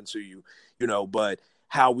have happened to you, but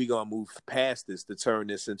how are we gonna move past this to turn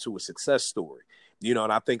this into a success story?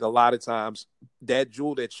 And I think a lot of times that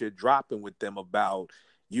jewel that you're dropping with them about,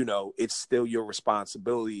 it's still your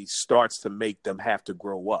responsibility, starts to make them have to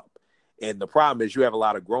grow up. And the problem is you have a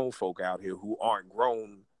lot of grown folk out here who aren't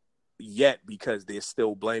grown yet because they're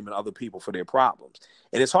still blaming other people for their problems.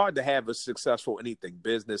 And it's hard to have a successful anything,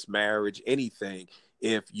 business, marriage, anything,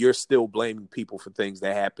 if you're still blaming people for things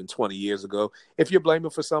that happened 20 years ago. If you're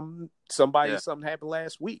blaming for something happened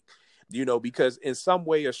last week, because in some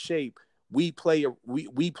way or shape, we play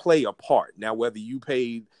a part. Now, whether you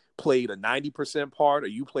played a 90% part or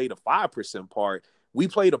you played a 5% part, we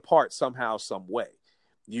played a part somehow, some way.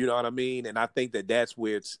 You know what I mean? And I think that's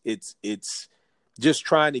where it's just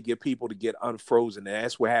trying to get people to get unfrozen. And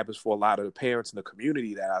that's what happens for a lot of the parents in the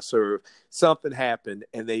community that I serve. Something happened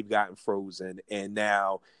and they've gotten frozen. And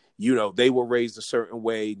now, they were raised a certain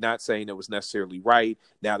way, not saying it was necessarily right.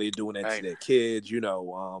 Now they're doing that to their kids, and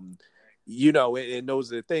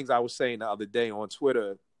those are the things I was saying the other day on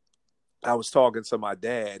Twitter. I was talking to my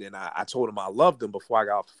dad and I told him I loved him before I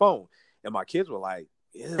got off the phone. And my kids were like,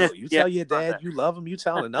 ew, you tell your dad you love him, you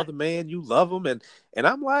tell another man you love him, and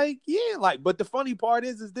I'm like, yeah, like, but the funny part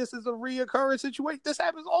is this is a reoccurring situation. This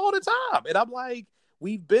happens all the time, and I'm like,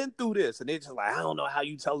 we've been through this, and they're just like, I don't know how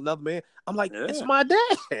you tell another man. I'm like, it's my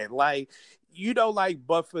dad, like,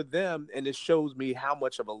 but for them, and it shows me how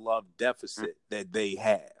much of a love deficit that they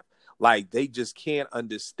have. Like, they just can't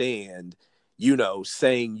understand,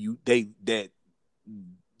 saying that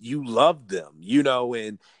you love them,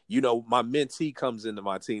 and my mentee comes into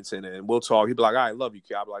my teen center and we'll talk. He'd be like, all right, love you,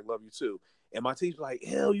 Kill. I'll be like, love you too. And my team's like,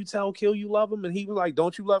 hell, you tell Kill you love him? And he was like,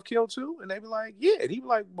 don't you love Kill too? And they'd be like, yeah. And he'd be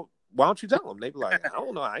like, why don't you tell him? They'd be like, I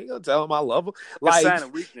don't know. I ain't gonna tell him I love him. Like, sign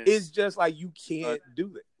of weakness. It's just like you can't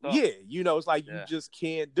do it. Yeah, it's like you just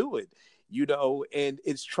can't do it. And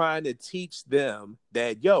it's trying to teach them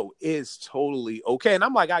that, it's totally okay. And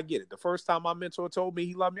I'm like, I get it. The first time my mentor told me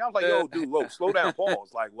he loved me, I was like, yo, dude, look, slow down,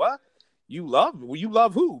 pause. Like, what? You love me? Well, you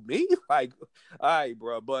love who? Me? Like, all right,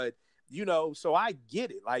 bro. But, so I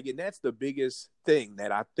get it. Like, and that's the biggest thing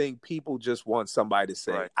that I think people just want somebody to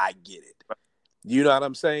say, I get it. You know what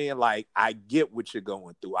I'm saying? Like, I get what you're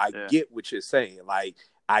going through. I get what you're saying. Like,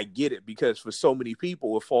 I get it, because for so many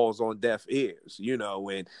people, it falls on deaf ears,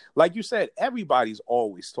 and like you said, everybody's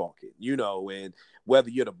always talking, and whether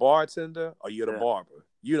you're the bartender or you're the barber,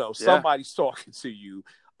 somebody's talking to you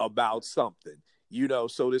about something,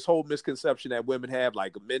 so this whole misconception that women have,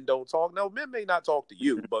 like, men don't talk. No, men may not talk to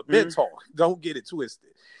you, but men talk. Don't get it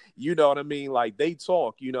twisted. You know what I mean? Like, they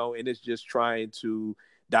talk, and it's just trying to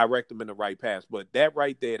direct them in the right path. But that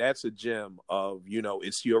right there, that's a gem of,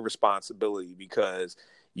 it's your responsibility, because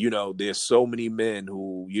there's so many men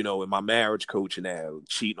who, in my marriage coaching now,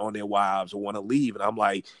 cheating on their wives or want to leave. And I'm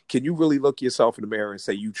like, can you really look yourself in the mirror and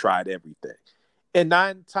say you tried everything? And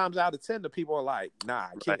 9 times out of 10, the people are like, nah,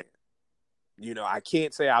 I can't. I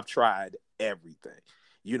can't say I've tried everything,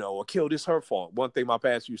 or Kill, this her fault. One thing my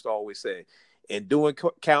pastor used to always say, and doing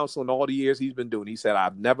counseling all the years he's been doing, he said,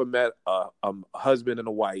 I've never met a husband and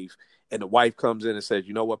a wife, and the wife comes in and says,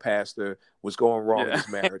 you know what, pastor, what's going wrong in this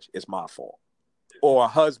marriage? It's my fault. Or a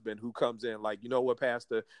husband who comes in like, you know what,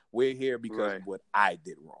 pastor, we're here because of what I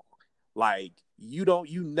did wrong. Like, you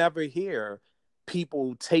never hear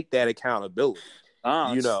people take that accountability,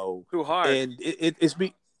 too hard. And it's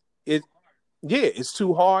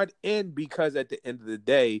too hard. And because at the end of the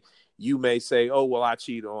day, you may say, oh, well, I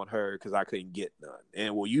cheated on her because I couldn't get none.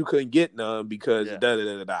 And, well, you couldn't get none because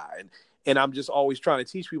da-da-da-da-da. And I'm just always trying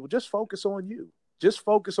to teach people, just focus on you. Just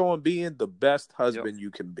focus on being the best husband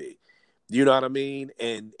you can be. You know what I mean?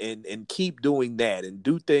 And keep doing that and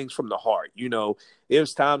do things from the heart. You know,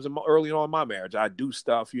 there's times early on in my marriage, I do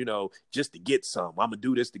stuff, you know, just to get some. I'm gonna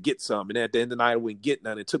do this to get some. And at the end of the night, I wouldn't get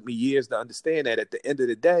none. It took me years to understand that at the end of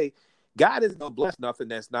the day, God isn't gonna bless nothing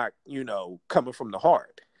that's not, you know, coming from the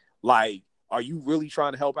heart. Like, are you really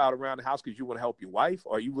trying to help out around the house because you want to help your wife?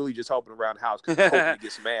 Or are you really just helping around the house because you're hoping to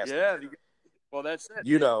get some ass? Yeah. Well, that's it.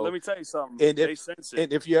 You know, Let me tell you something. and They sense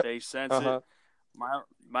it. if you They sense it. uh-huh.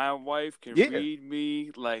 My wife can Yeah. read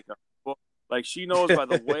me like a book. Like she knows by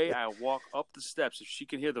the way I walk up the steps. If she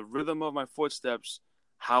can hear the rhythm of my footsteps,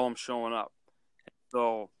 how I'm showing up.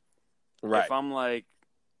 So Right. if I'm like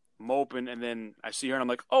moping and then I see her and I'm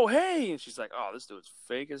like, oh hey, and she's like, oh, this dude's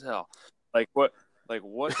fake as hell. Like what? Like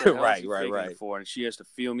what the hell is he faking it for? And she has to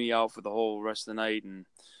feel me out for the whole rest of the night, and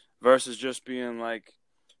versus just being like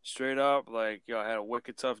straight up, like, yo, I had a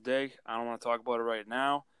wicked tough day. I don't want to talk about it right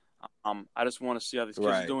now. I just want to see how these kids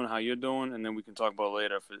are doing, how you're doing, and then we can talk about it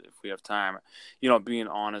later if we have time. You know, being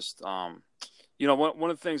honest. You know,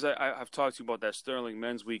 one of the things I've talked to you about that Sterling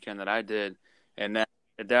Men's Weekend that I did, and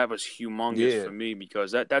that was humongous for me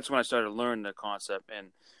because that's when I started to learn the concept.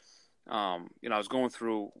 And you know, I was going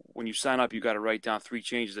through when you sign up, you got to write down 3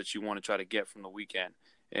 changes that you want to try to get from the weekend.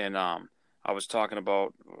 And I was talking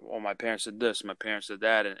about, oh, my parents did this, my parents did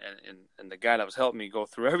that, and the guy that was helping me go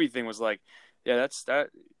through everything was like, yeah, that's that.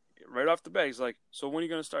 Right off the bat, he's like, so when are you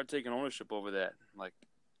going to start taking ownership over that? Like,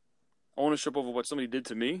 ownership over what somebody did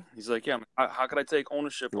to me? He's like, yeah, how could I take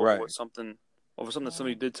ownership over something that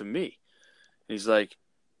somebody did to me? And he's like,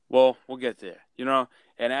 well, we'll get there, you know?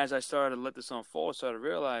 And as I started to let this unfold, I started to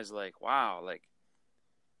realize, like, wow, like,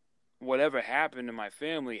 whatever happened in my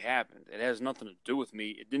family happened. It has nothing to do with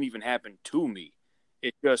me. It didn't even happen to me.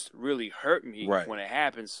 It just really hurt me when it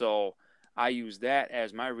happened. So I used that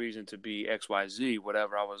as my reason to be XYZ,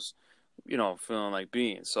 whatever I was, you know, feeling like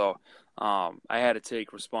being. So I had to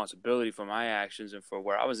take responsibility for my actions and for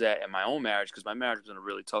where I was at in my own marriage, because my marriage was in a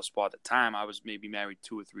really tough spot at the time. I was maybe married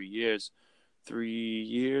 2 or 3 years, 3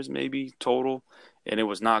 years maybe total, and it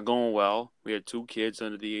was not going well. We had 2 kids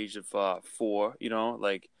under the age of 4, you know,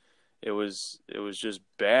 like it was just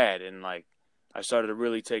bad. And like I started to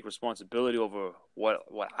really take responsibility over what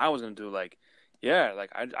I was going to do. Like, yeah,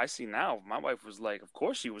 like I see now, my wife was like, of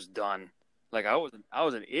course she was done. Like I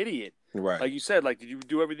was an idiot. Right. Like you said, like, did you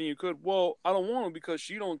do everything you could? Well, I don't want to because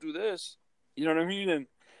she don't do this. You know what I mean?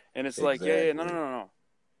 And it's like, yeah, no.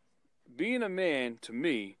 Being a man, to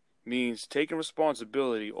me, means taking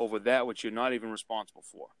responsibility over that which you're not even responsible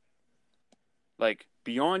for. Like,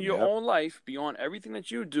 beyond your own life, beyond everything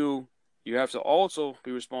that you do, you have to also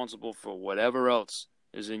be responsible for whatever else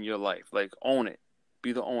is in your life. Like, own it.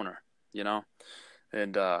 Be the owner, you know?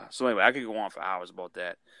 And so anyway, I could go on for hours about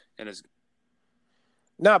that. And it's...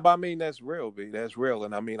 No, but I mean, that's real, B. That's real.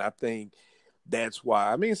 And I mean, I think that's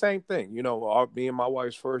why, I mean, same thing, you know, me and my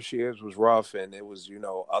wife's first years was rough, and it was, you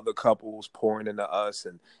know, other couples pouring into us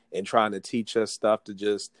and trying to teach us stuff to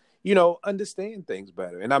just, you know, understand things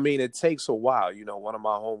better. And I mean, it takes a while. You know, one of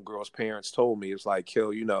my homegirls' parents told me, it's like,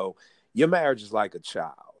 Kill, you know, your marriage is like a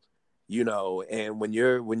child, you know, and when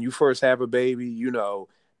you first have a baby, you know,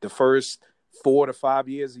 the first 4 to 5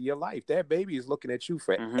 years of your life, that baby is looking at you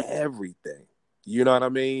for everything. You know what I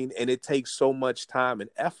mean? And it takes so much time and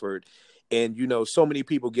effort. And, you know, so many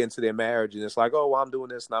people get into their marriage and it's like, oh, well, I'm doing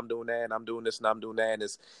this and I'm doing that and I'm doing this and I'm doing that. And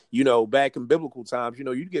it's, you know, back in biblical times, you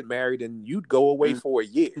know, you'd get married and you'd go away for a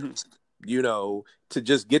year, you know, to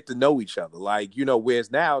just get to know each other. Like, you know, whereas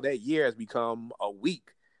now that year has become a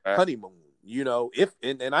week honeymoon, you know,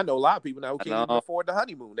 and I know a lot of people now who can't even afford the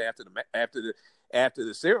honeymoon after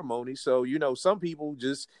the ceremony. So, you know, some people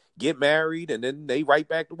just get married and then they right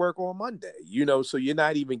back to work on Monday, you know, so you're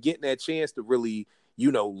not even getting that chance to really,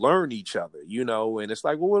 you know, learn each other, you know. And it's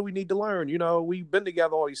like, well, what do we need to learn? You know, we've been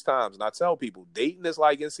together all these times. And I tell people, dating is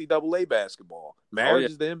like NCAA basketball.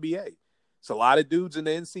 Marriage is the NBA. It's a lot of dudes in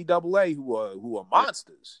the NCAA who are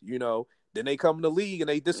monsters, you know. Then they come in the league and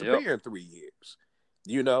they disappear in 3 years.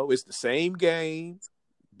 You know, it's the same game,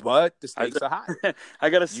 but the stakes are higher. I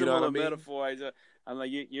got a similar metaphor. I'm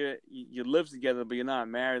like, you live together, but you're not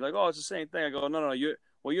married. Like, oh, it's the same thing. I go, no.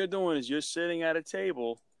 What you're doing is you're sitting at a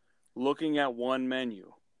table, looking at one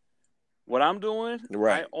menu. What I'm doing,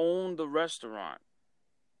 I own the restaurant.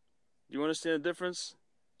 Do you understand the difference?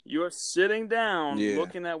 You're sitting down,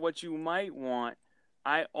 looking at what you might want.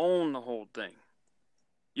 I own the whole thing.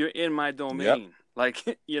 You're in my domain.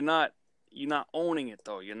 Like you're not owning it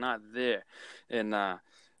though. You're not there. And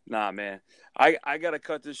Nah, man. I gotta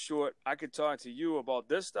cut this short. I could talk to you about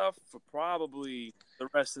this stuff for probably the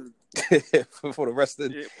rest of For the rest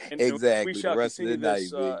of and we exactly the shall rest of continue the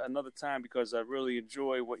this night, B. another time because I really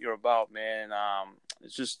enjoy what you're about, man.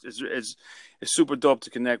 It's just it's super dope to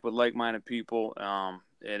connect with like-minded people. And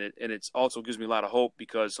it's also gives me a lot of hope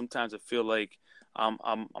because sometimes I feel like I'm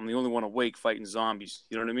the only one awake fighting zombies.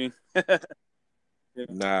 You know what I mean? Yeah.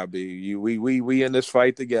 Nah, B. We in this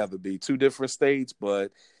fight together, B. Two different states,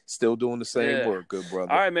 but still doing the same Yeah. work, good All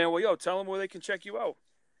brother. right, man. Well, yo, tell them where they can check you out.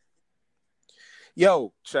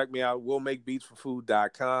 Yo, check me out. We'll make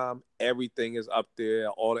beatsforfood.com. Everything is up there.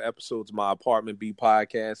 All the episodes of my Apartment B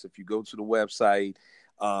podcast. If you go to the website,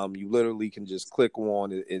 you literally can just click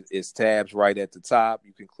on it's tabs right at the top.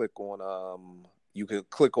 You can click on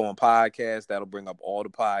podcast. That'll bring up all the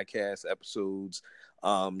podcast episodes.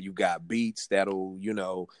 You got beats that'll, you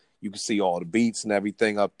can see all the beats and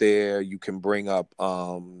everything up there. You can bring up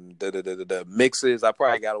the mixes. I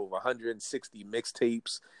probably got over 160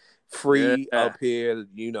 mixtapes free Yeah. up here,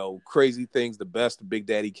 crazy things, the best of Big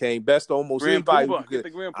Daddy Kane, best of almost Grand anybody who Pooba. Get could. the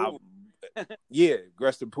Grand I, Pooba. yeah,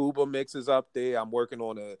 Gresta Pooba mixes up there. I'm working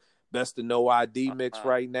on a best of No ID mix Uh,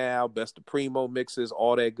 right now, best of Primo mixes,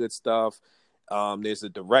 all that good stuff. There's a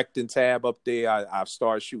directing tab up there. I've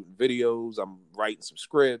started shooting videos. I'm writing some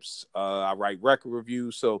scripts. I write record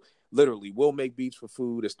reviews. So literally, we'll make beats for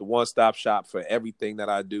food. It's the one-stop shop for everything that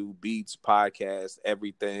I do: beats, podcasts,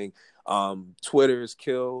 everything. Twitter is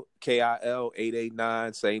KIL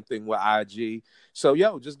 889. Same thing with IG. So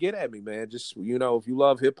yo, just get at me, man. Just if you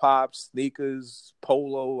love hip hop, sneakers,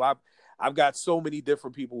 polo, I've got so many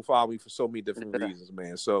different people who follow me for so many different yeah. reasons,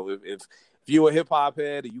 man. So if you're a hip hop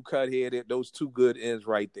head or you cut head, those two good ends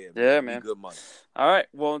right there, man. Yeah, Be man. good money. All right.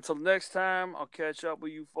 Well, until next time, I'll catch up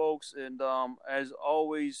with you folks. And as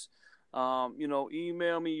always,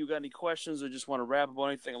 email me. You got any questions or just want to rap about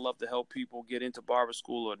anything? I'd love to help people get into barber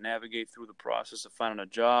school or navigate through the process of finding a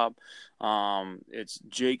job. It's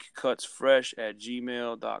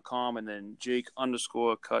jakecutsfresh@gmail.com and then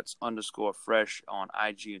Jake_cuts_fresh on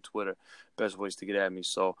IG and Twitter. Best ways to get at me.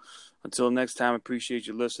 So until next time, appreciate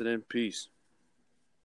you listening. Peace.